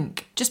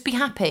brink. Just be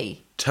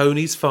happy.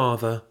 Tony's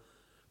father,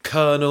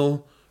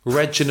 Colonel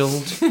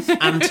Reginald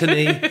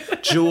Anthony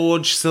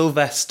George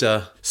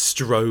Sylvester,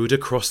 strode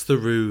across the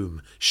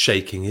room,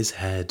 shaking his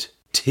head,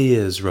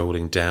 tears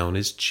rolling down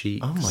his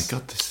cheeks. Oh my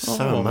God, this is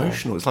so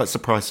emotional. It's like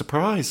surprise,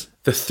 surprise.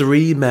 The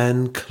three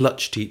men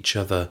clutched each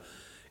other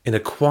in a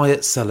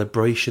quiet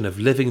celebration of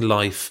living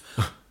life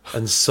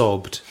and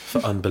sobbed for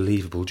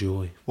unbelievable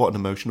joy. What an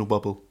emotional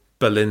bubble.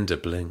 Belinda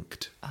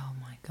blinked. Oh,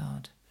 my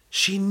God.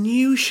 She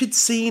knew she'd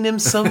seen him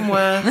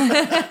somewhere.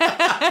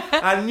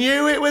 I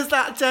knew it was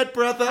that dead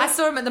brother. I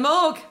saw him at the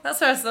morgue. That's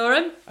where I saw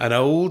him. An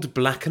old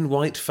black and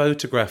white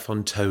photograph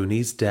on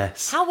Tony's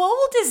desk. How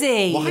old is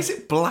he? Why is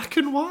it black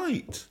and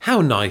white?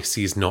 How nice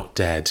he's not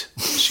dead.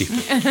 She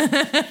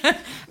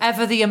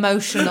Ever the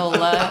emotional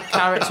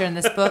character in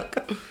this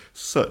book.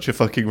 Such a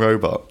fucking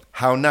robot.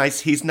 How nice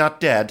he's not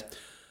dead.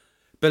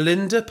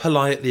 Belinda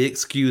politely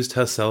excused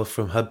herself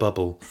from her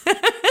bubble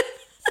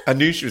I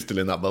knew she was still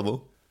in that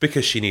bubble.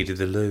 because she needed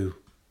the loo.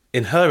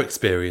 In her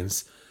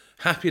experience,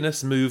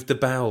 happiness moved the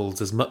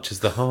bowels as much as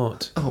the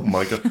heart. Oh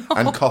my God.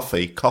 And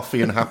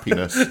coffee and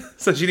happiness.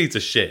 So she needs a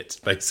shit,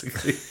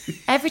 basically.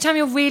 Every time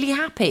you're really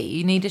happy,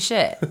 you need a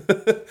shit.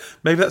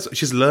 Maybe that's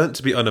she's learnt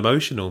to be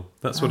unemotional.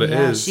 That's what it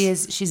Yeah, is. she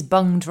is. She's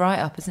bunged right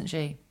up, isn't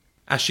she?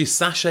 As she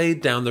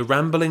sashayed down the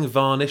rambling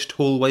varnished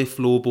hallway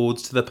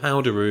floorboards to the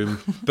powder room,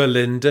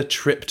 Belinda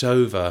tripped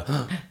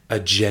over a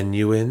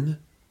genuine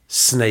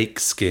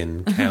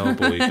snakeskin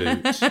cowboy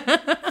boot.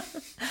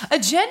 A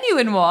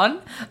genuine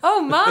one?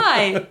 Oh,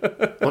 my.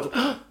 What?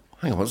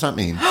 Hang on, what does that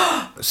mean?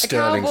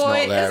 Sterling's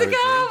Cowboy. not there. It's a is he?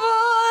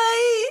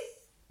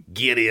 cowboy.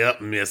 Giddy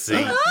up, missy.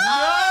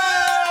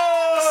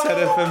 Said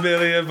a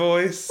familiar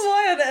voice.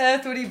 Why on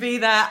earth would he be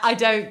there? I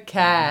don't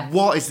care.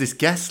 What is this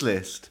guest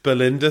list?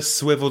 Belinda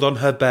swiveled on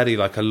her belly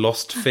like a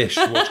lost fish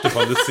washed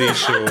upon the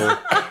seashore.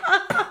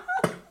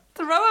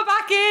 Throw her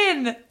back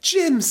in.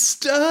 Jim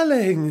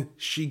Sterling,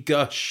 she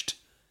gushed.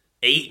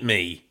 Eat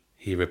me,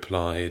 he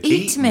replied.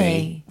 Eat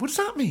me. What does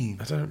that mean?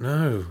 I don't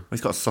know. Well, he's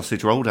got a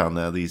sausage roll down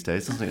there these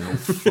days, doesn't he? All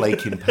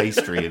flaking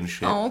pastry and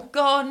shit. Oh,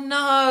 God,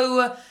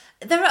 no.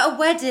 They're at a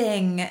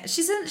wedding.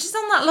 She's on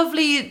that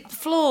lovely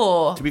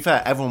floor. To be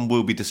fair, everyone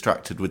will be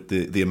distracted with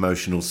the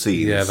emotional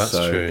scenes. Yeah, that's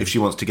so true. If she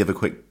wants to give a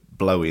quick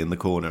blowy in the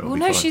corner, it'll Oh,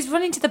 be no, fine. she's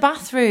running to the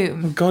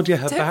bathroom. God, yeah,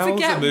 her Don't bowels are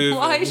forget moving.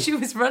 why she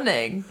was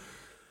running.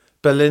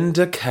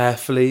 Belinda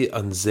carefully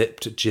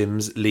unzipped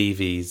Jim's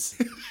levies.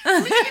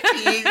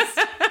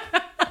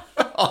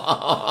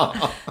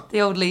 The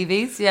old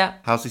Levies, yeah.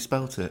 How's he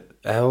spelt it?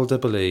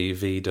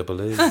 L-E-V-E.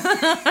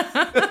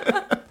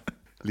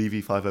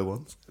 Levy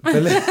 501s.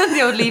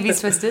 The old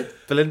Levy's twisted.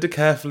 Belinda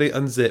carefully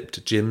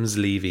unzipped Jim's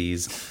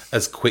levies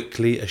as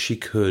quickly as she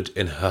could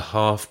in her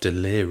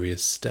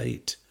half-delirious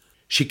state.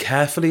 She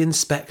carefully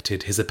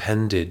inspected his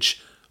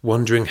appendage,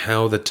 wondering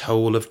how the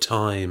toll of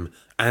time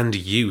and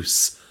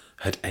use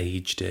had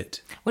aged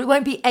it. Well, it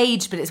won't be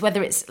aged, but it's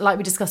whether it's, like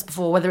we discussed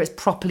before, whether it's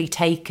properly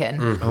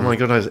taken. Oh my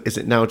God, is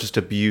it now just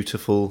a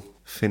beautiful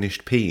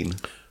finished peen?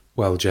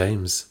 Well,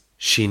 James,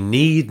 she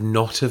need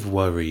not have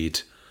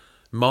worried.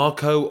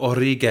 Marco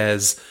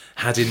Orriguez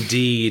had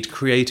indeed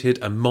created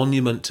a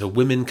monument to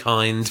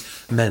womankind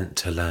meant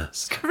to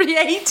last.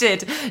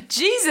 Created?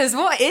 Jesus,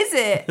 what is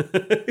it?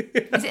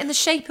 Is it in the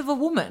shape of a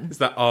woman? It's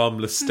that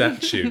armless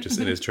statue just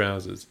in his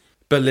trousers.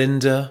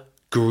 Belinda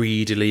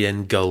greedily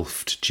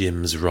engulfed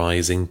Jim's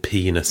rising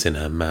penis in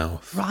her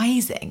mouth.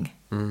 Rising?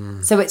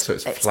 So it's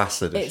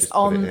flaccid as It's she's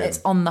put it in.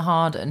 It's on the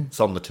harden. It's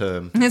on the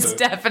turn. It's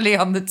definitely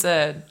on the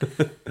turn.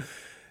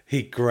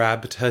 He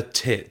grabbed her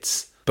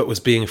tits, but was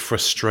being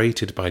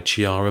frustrated by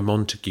Chiara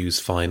Montague's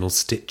final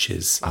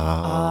stitches.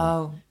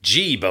 Oh.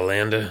 Gee,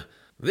 Belinda,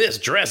 this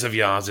dress of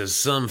yours is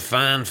some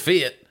fine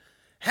fit.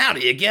 How do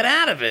you get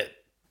out of it?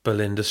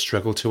 Belinda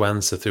struggled to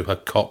answer through her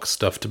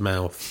cock-stuffed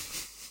mouth.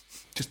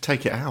 Just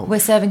take it out. We're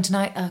serving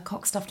tonight a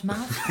cock-stuffed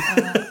mouth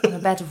on a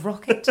bed of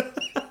rocket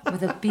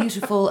with a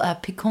beautiful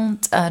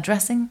piquant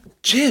dressing.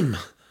 Jim,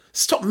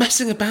 stop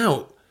messing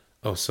about.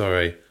 Oh,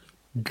 sorry.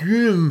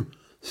 Jim,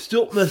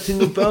 stop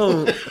messing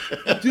about.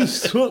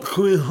 Just suck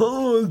me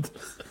hard.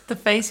 The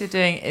face you're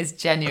doing is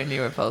genuinely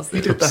repulsive.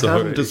 He did the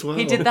sorry. hand as well.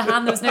 He did the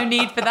hand. There was no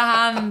need for the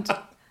hand.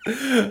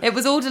 It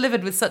was all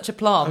delivered with such I'm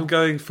aplomb.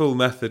 going full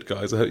method,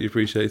 guys. I hope you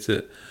appreciate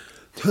it.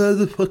 Tear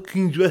the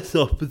fucking dress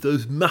off with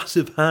those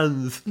massive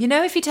hands. You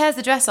know, if he tears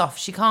the dress off,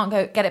 she can't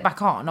go get it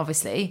back on,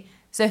 obviously.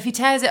 So if he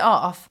tears it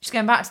off, she's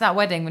going back to that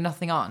wedding with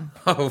nothing on.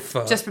 Oh,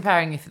 fuck. Just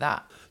preparing you for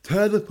that.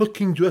 Tear the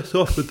fucking dress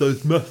off with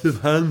those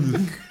massive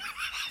hands.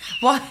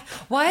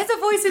 Why has her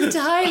voice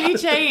entirely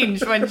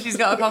changed when she's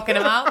got a cock in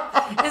her mouth?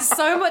 It's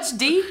so much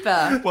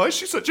deeper. Why is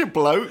she such a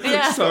bloke?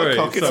 Yeah. She's got a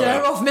cock in her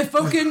Tear mouth. off my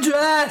fucking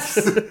dress.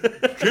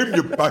 Jim,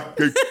 you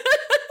bastard.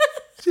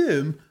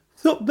 Jim,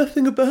 stop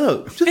messing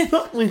about. Just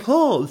fuck me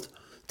hard.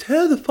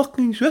 Tear the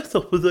fucking dress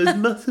off with those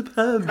massive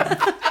hands.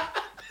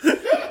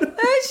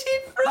 Where's she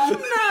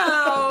from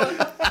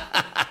now?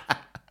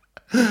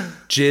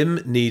 Jim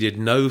needed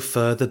no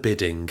further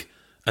bidding,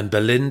 and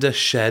Belinda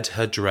shed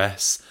her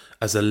dress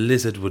as a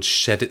lizard would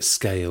shed its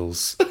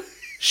scales.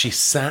 She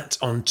sat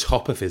on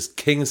top of his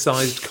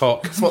king-sized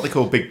cock, That's what they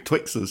call big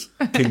Twixers.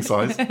 King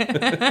size.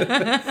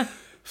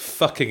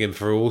 fucking him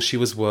for all she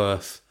was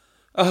worth.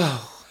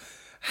 Oh,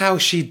 how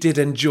she did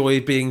enjoy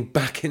being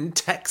back in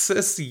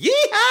Texas. Yeehaw!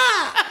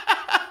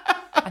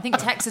 I think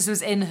Texas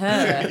was in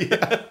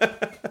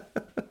her.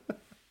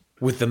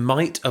 With the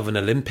might of an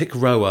Olympic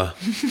rower,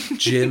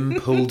 Jim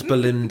pulled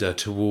Belinda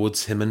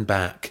towards him and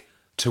back,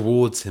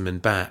 towards him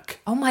and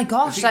back, Oh my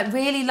gosh, like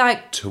really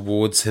like,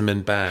 towards him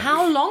and back.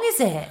 how long is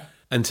it?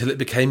 Until it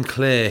became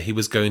clear he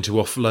was going to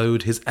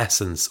offload his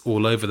essence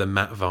all over the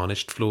matte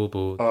varnished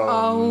floorboard.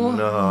 Oh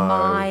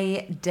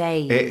my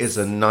days. It is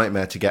a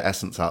nightmare to get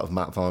essence out of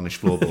matte varnish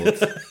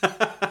floorboards.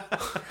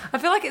 I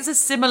feel like it's a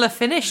similar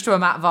finish to a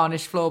matte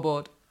varnish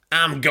floorboard.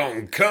 I'm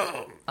gonna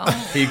come.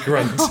 He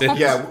grunted.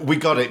 Yeah, we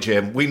got it,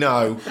 Jim. We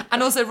know.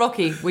 And also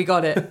Rocky, we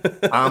got it.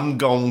 I'm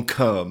gon'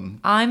 come.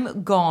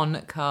 I'm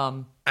gone,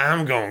 come.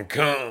 I'm gonna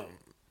come.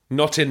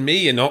 Not in me,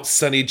 you're not,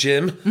 Sonny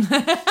Jim.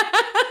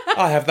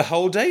 I have the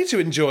whole day to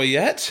enjoy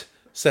yet,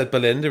 said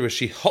Belinda as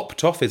she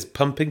hopped off his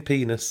pumping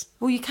penis.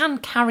 Well, you can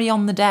carry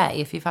on the day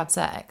if you've had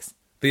sex.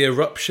 The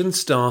eruption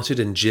started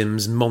in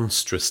Jim's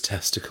monstrous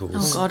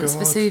testicles. Oh God, it's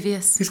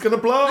Vesuvius. He's gonna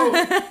blow.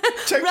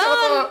 Take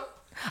cover.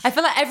 I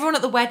feel like everyone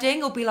at the wedding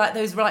will be like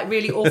those like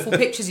really awful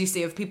pictures you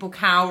see of people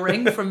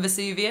cowering from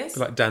Vesuvius.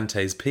 Like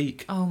Dante's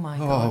Peak. Oh my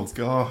God. Oh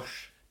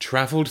gosh.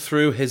 Travelled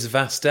through his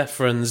vas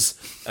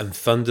deferens and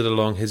thundered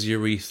along his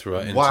urethra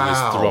into his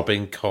Wow.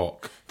 throbbing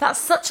cock. That's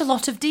such a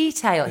lot of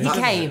detail.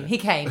 He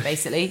came,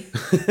 basically.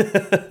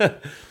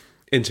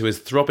 Into his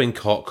throbbing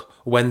cock,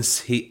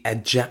 whence he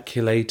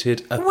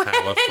ejaculated a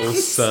powerful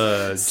Whence?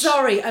 surge.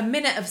 Sorry, a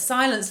minute of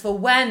silence for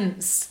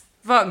whence.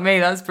 Fuck me,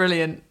 that's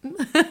brilliant.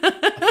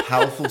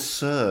 Powerful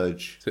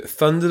surge. So it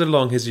thundered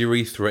along his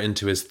urethra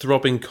into his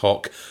throbbing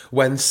cock,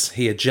 whence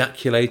he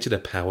ejaculated a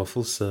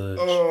powerful surge.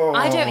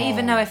 I don't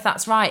even know if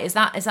that's right. Is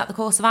that the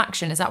course of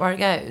action? Is that where it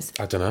goes?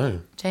 I don't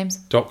know. James?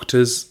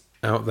 Doctors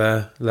out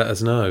there, let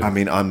us know. I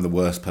mean, I'm the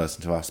worst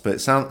person to ask, but it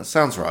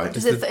sounds right.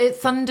 Does it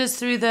thunders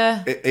through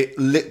the... It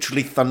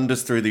literally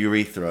thunders through the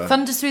urethra.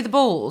 Thunders through the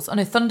balls? Oh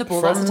no,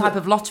 Thunderball, that's a type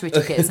of lottery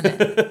ticket, isn't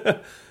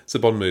it? It's a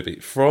Bond movie.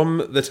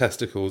 From the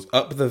testicles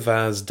up the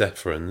vas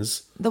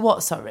deferens. The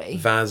what, sorry?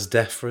 Vas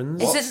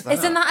deferens?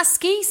 Isn't that a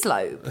ski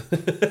slope?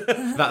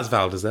 That's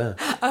Val d'Isere.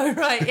 Oh,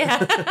 right,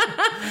 yeah.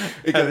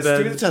 It goes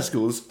through the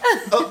testicles,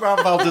 up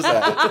round Val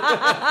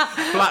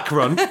d'Isere. Black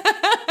Run.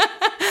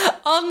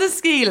 On the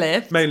ski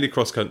lift. mainly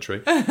cross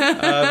country,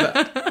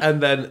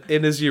 and then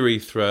in his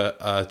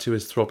urethra to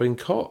his throbbing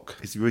cock.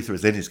 His urethra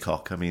is in his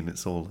cock. I mean,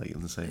 it's all like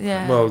in the same.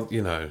 Yeah. Well,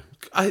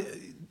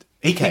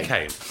 He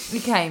came. He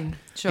came.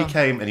 Sure. He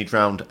came and he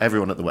drowned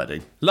everyone at the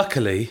wedding.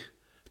 Luckily,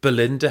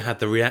 Belinda had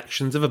the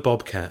reactions of a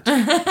bobcat.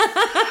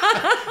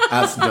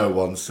 As no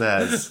one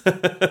says.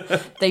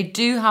 They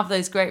do have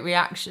those great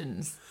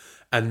reactions.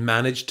 And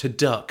managed to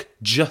duck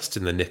just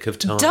in the nick of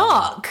time.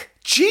 Duck?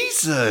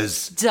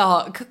 Jesus!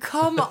 Duck,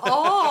 come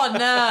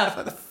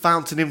on.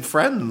 Fountain in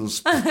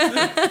Friends.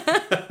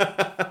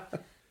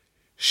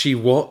 She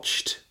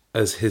watched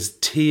as his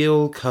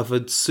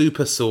teal-covered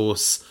super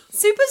sauce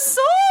Super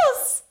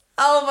sauce!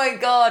 Oh my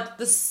God,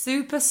 the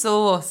super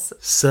sauce.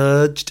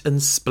 surged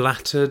and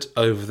splattered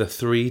over the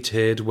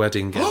three-tiered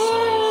wedding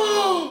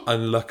ghetto,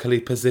 unluckily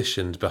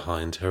positioned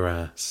behind her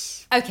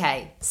ass.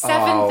 Okay,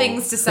 7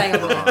 things to say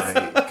on this.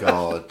 My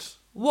God.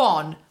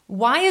 1,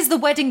 why is the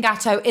wedding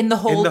gatto in the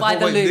hall In the by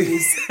the hallway.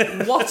 loos?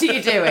 What are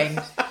you doing?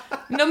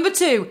 Number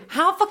 2,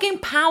 how fucking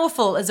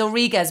powerful has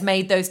Rodriguez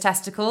made those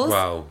testicles?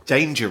 Wow.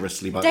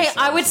 Dangerously by the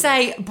I would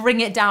sounds of say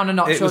bring it down a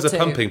notch It or was a two.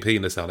 pumping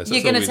penis, Alice.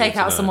 You're going going to take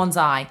out someone's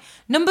eye.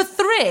 Number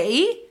 3,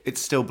 it. It's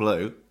still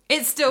blue.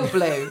 it's still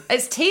blue.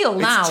 It's teal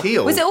now.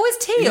 teal. Was it always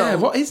teal? Yeah,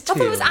 what is I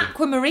thought it was teal?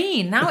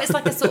 aquamarine. Now it's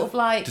like a sort of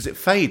like... Does it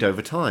fade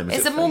over time? Is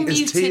It's it a more fade? Is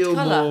muted teal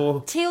colour.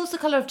 more- Teal's the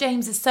colour of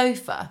James's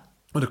sofa.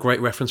 What a great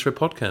reference for a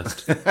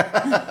podcast.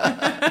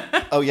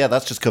 Oh, yeah,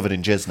 that's just covered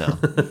in jizz now.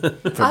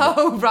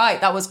 Oh, right,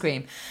 that was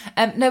cream.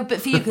 No,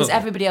 but for you, because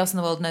everybody else in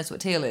the world knows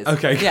what teal is.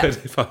 Okay, Yeah. good.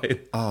 Fine.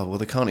 Oh, well,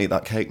 they can't eat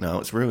that cake now.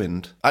 It's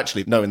ruined.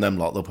 Actually, knowing them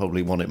lot, they'll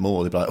probably want it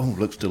more. They'll be like, oh,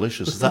 looks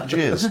delicious. Is that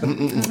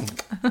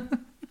jizz?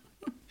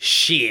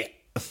 Shit.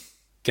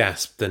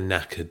 Gasped the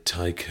knackered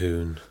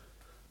tycoon.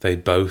 They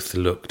both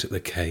looked at the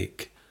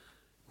cake,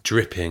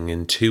 dripping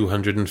in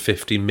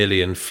 250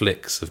 million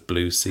flicks of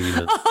blue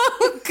semen.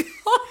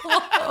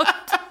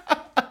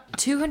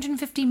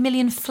 250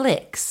 million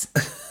flicks.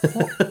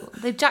 What?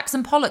 They've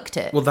Jackson Pollocked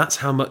it. Well, that's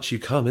how much you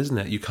come, isn't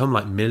it? You come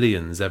like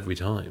millions every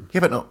time.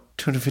 Yeah, but not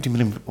 250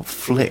 million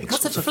flicks.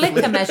 What's a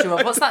flick a measure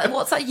of? What's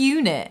that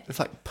unit? It's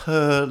like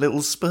per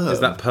little sperm.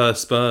 Is that per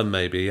sperm,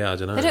 maybe? Yeah, I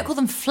don't know. They don't call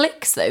them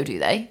flicks, though, do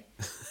they?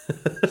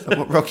 Is that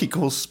what Rocky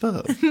calls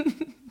sperm?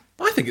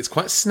 I think it's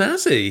quite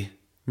snazzy,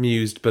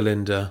 mused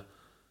Belinda.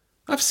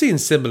 I've seen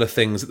similar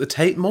things at the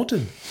Tate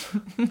Modern.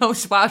 Oh,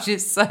 wow,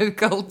 she's so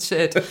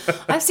cultured.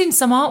 I've seen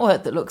some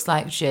artwork that looks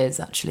like shiz,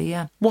 actually,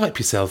 yeah. Wipe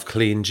yourself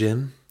clean,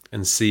 Jim,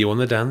 and see you on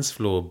the dance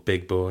floor,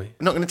 big boy.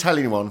 I'm not going to tell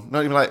anyone. Not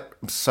even like,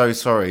 I'm so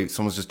sorry,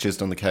 someone's just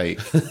jizzed on the cake.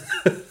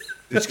 You're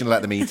just going to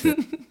let them eat it.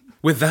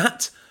 With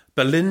that,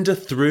 Belinda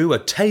threw a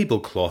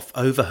tablecloth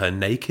over her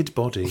naked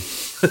body.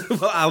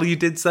 Well, Al, you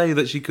did say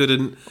that she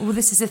couldn't Well,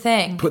 this is the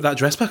thing. put that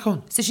dress back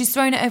on. So she's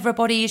thrown it over her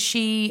body. Is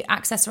she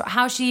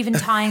how's she even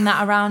tying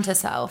that around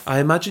herself? I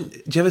imagine...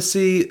 Do you ever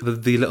see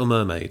The Little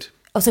Mermaid?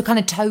 Also kind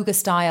of toga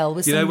style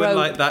with You know some when rope.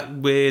 like that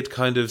weird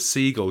kind of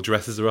seagull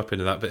dresses her up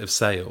into that bit of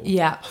sail?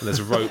 Yeah. And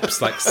there's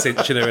ropes like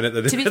cinching her in at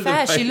the To be at the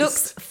fair, she waist.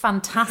 looks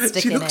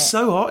fantastic She in it. looks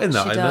so hot in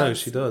that. She I know does.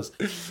 she does.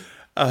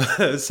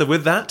 So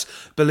with that,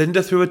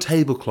 Belinda threw a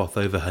tablecloth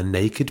over her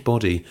naked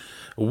body,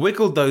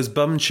 wiggled those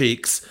bum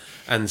cheeks,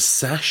 and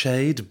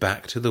sashayed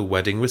back to the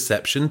wedding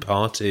reception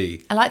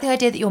party. I like the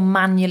idea that you're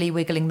manually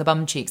wiggling the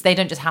bum cheeks. They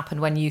don't just happen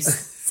when you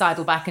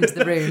sidle back into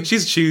the room.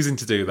 She's choosing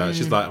to do that.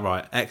 She's like,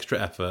 right, extra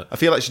effort. I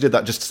feel like she did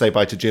that just to say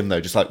bye to Jim,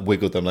 though. Just like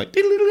wiggled them like...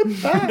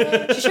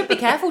 bye. She should be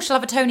careful. She'll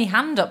have a Tony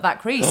hand up that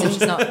crease if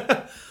she's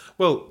not...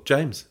 Well,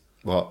 James,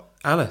 What?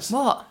 Alice.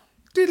 What?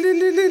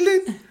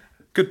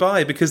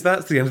 Goodbye, because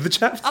that's the end of the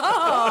chapter.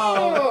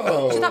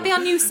 Oh! Should that be our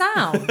new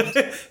sound?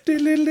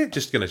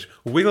 Just going to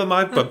wiggle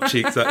my bum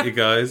cheeks at you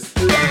guys.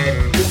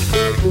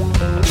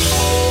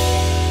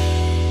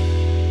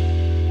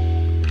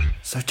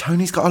 So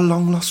Tony's got a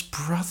long-lost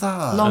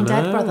brother. Long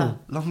dead brother.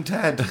 Long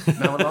dead,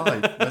 now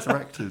alive,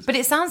 resurrected. But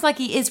it sounds like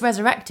he is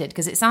resurrected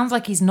because it sounds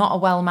like he's not a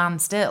well man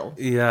still.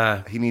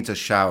 Yeah. He needs a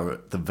shower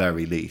at the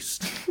very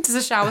least. Does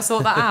a shower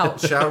sort that out?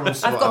 Shower will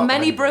sort I've got out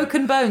many anyway.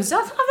 broken bones.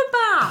 Just have a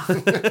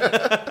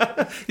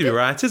bath. You're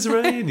right as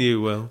rain,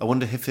 you will. I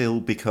wonder if he'll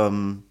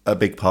become a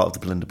big part of the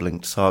Belinda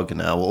Blinked saga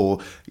now, or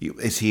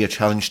is he a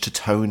challenge to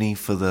Tony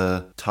for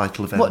the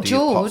title of MD What, of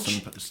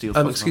George? Pots and Steel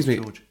Pots Excuse and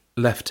me, George?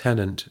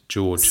 Lieutenant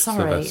George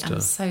Sorry, Sylvester. I'm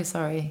so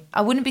sorry.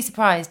 I wouldn't be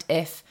surprised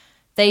if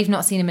they've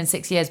not seen him in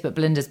 6 years, but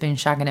Belinda's been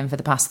shagging him for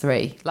the past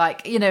 3.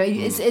 Like, you know,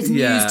 it's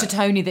Yeah. news to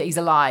Tony that he's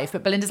alive,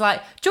 but Belinda's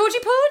like, Georgie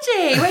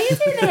Porgy, what are you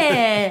doing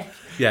here?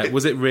 Yeah,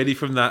 was it really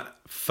from that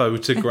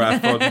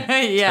photograph on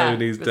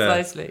Tony's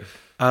desk? precisely.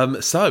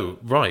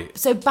 Right.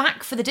 So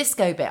back for the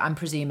disco bit, I'm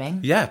presuming.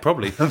 Yeah,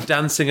 probably.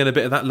 Dancing and a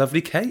bit of that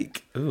lovely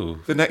cake.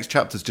 Ooh. The next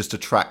chapter's just a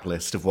track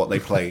list of what they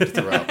played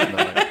throughout the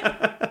night.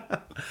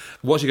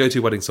 What's your go-to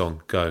wedding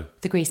song? Go.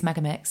 The Grease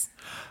Megamix.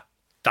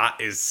 That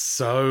is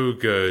so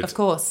good. Of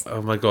course.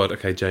 Oh my God.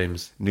 Okay,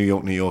 James. New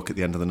York at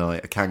the end of the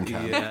night, a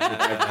can-can.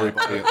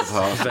 Everybody at the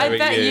party. Very I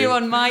bet you. you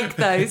on mic,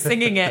 though,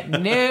 singing it.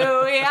 New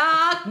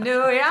York,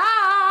 New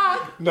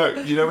York. No,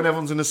 you know when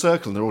everyone's in a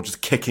circle and they're all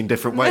just kicking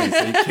different ways,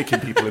 so you're kicking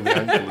people in the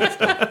ankle and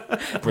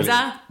stuff.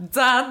 Brilliant.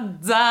 Da,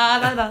 da,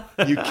 da,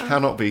 da. You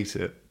cannot beat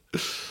it.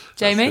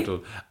 Jamie?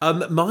 Good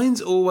one.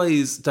 Mine's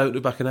always Don't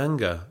Look Back in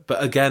Anger,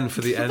 but again for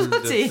the end of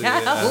Bloody the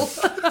hell.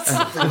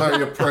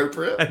 Very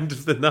appropriate. end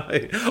of the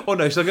night. Oh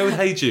no, should I go with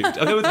Hey Jude?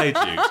 I'll go with Hey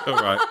Jude. All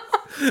right.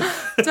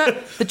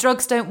 The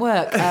drugs don't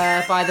work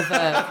by the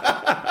Verve.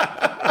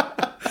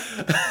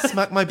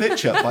 Smack my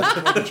bitch up by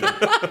the Prodigy.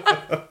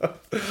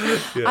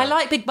 I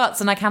like big butts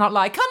and I cannot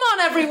lie. Come on,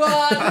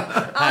 everyone!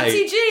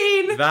 Auntie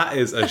Jean! That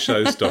is a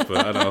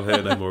showstopper, and I'll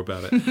hear no more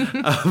about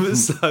it.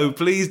 So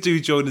please do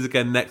join us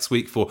again next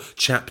week for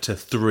Chapter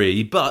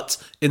 3. But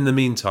in the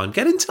meantime,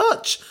 get in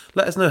touch.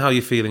 Let us know how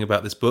you're feeling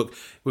about this book.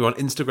 We're on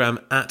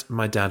Instagram at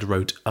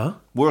MyDadWroteA.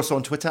 We're also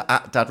on Twitter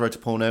at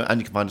DadWroteAPorno, and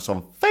you can find us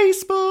on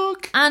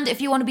Facebook. And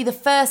if you want to be the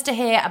first to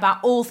hear about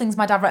all things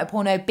My Dad Wrote a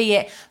Porno, be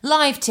it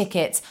live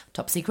tickets,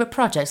 top secret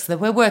projects that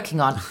we're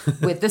working on,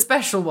 with the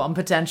special one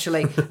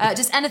potentially,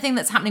 just anything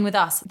that's happening with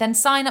us, then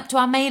sign up to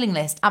our mailing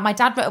list at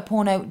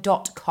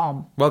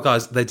mydadwroteaporno.com. Well,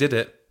 guys, they did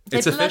it.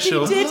 It's They bloody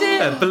official.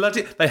 did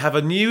it. They have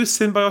a new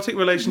symbiotic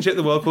relationship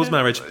the world calls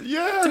marriage.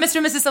 Yeah. To Mr.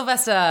 and Mrs.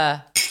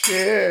 Sylvester.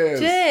 Cheers.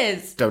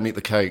 Cheers. Don't eat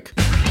the cake.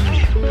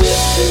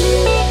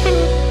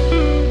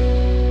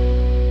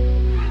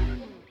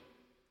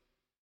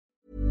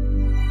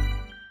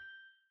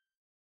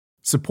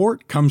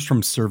 Support comes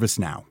from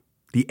ServiceNow,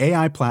 the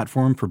AI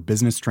platform for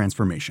business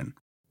transformation.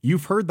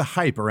 You've heard the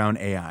hype around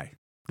AI.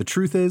 The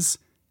truth is,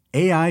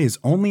 AI is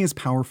only as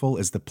powerful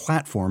as the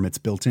platform it's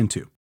built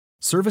into.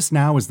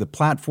 ServiceNow is the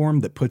platform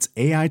that puts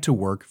AI to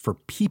work for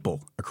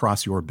people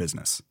across your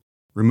business,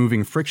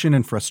 removing friction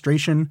and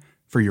frustration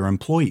for your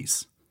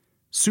employees,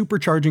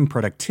 supercharging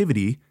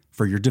productivity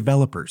for your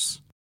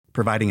developers,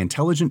 providing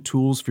intelligent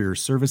tools for your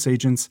service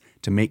agents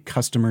to make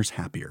customers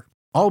happier.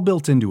 All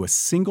built into a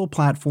single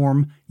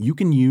platform you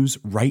can use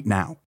right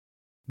now.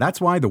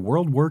 That's why the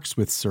world works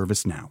with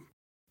ServiceNow.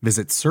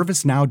 Visit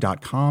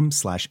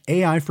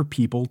servicenow.com/AI for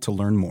people to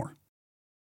learn more.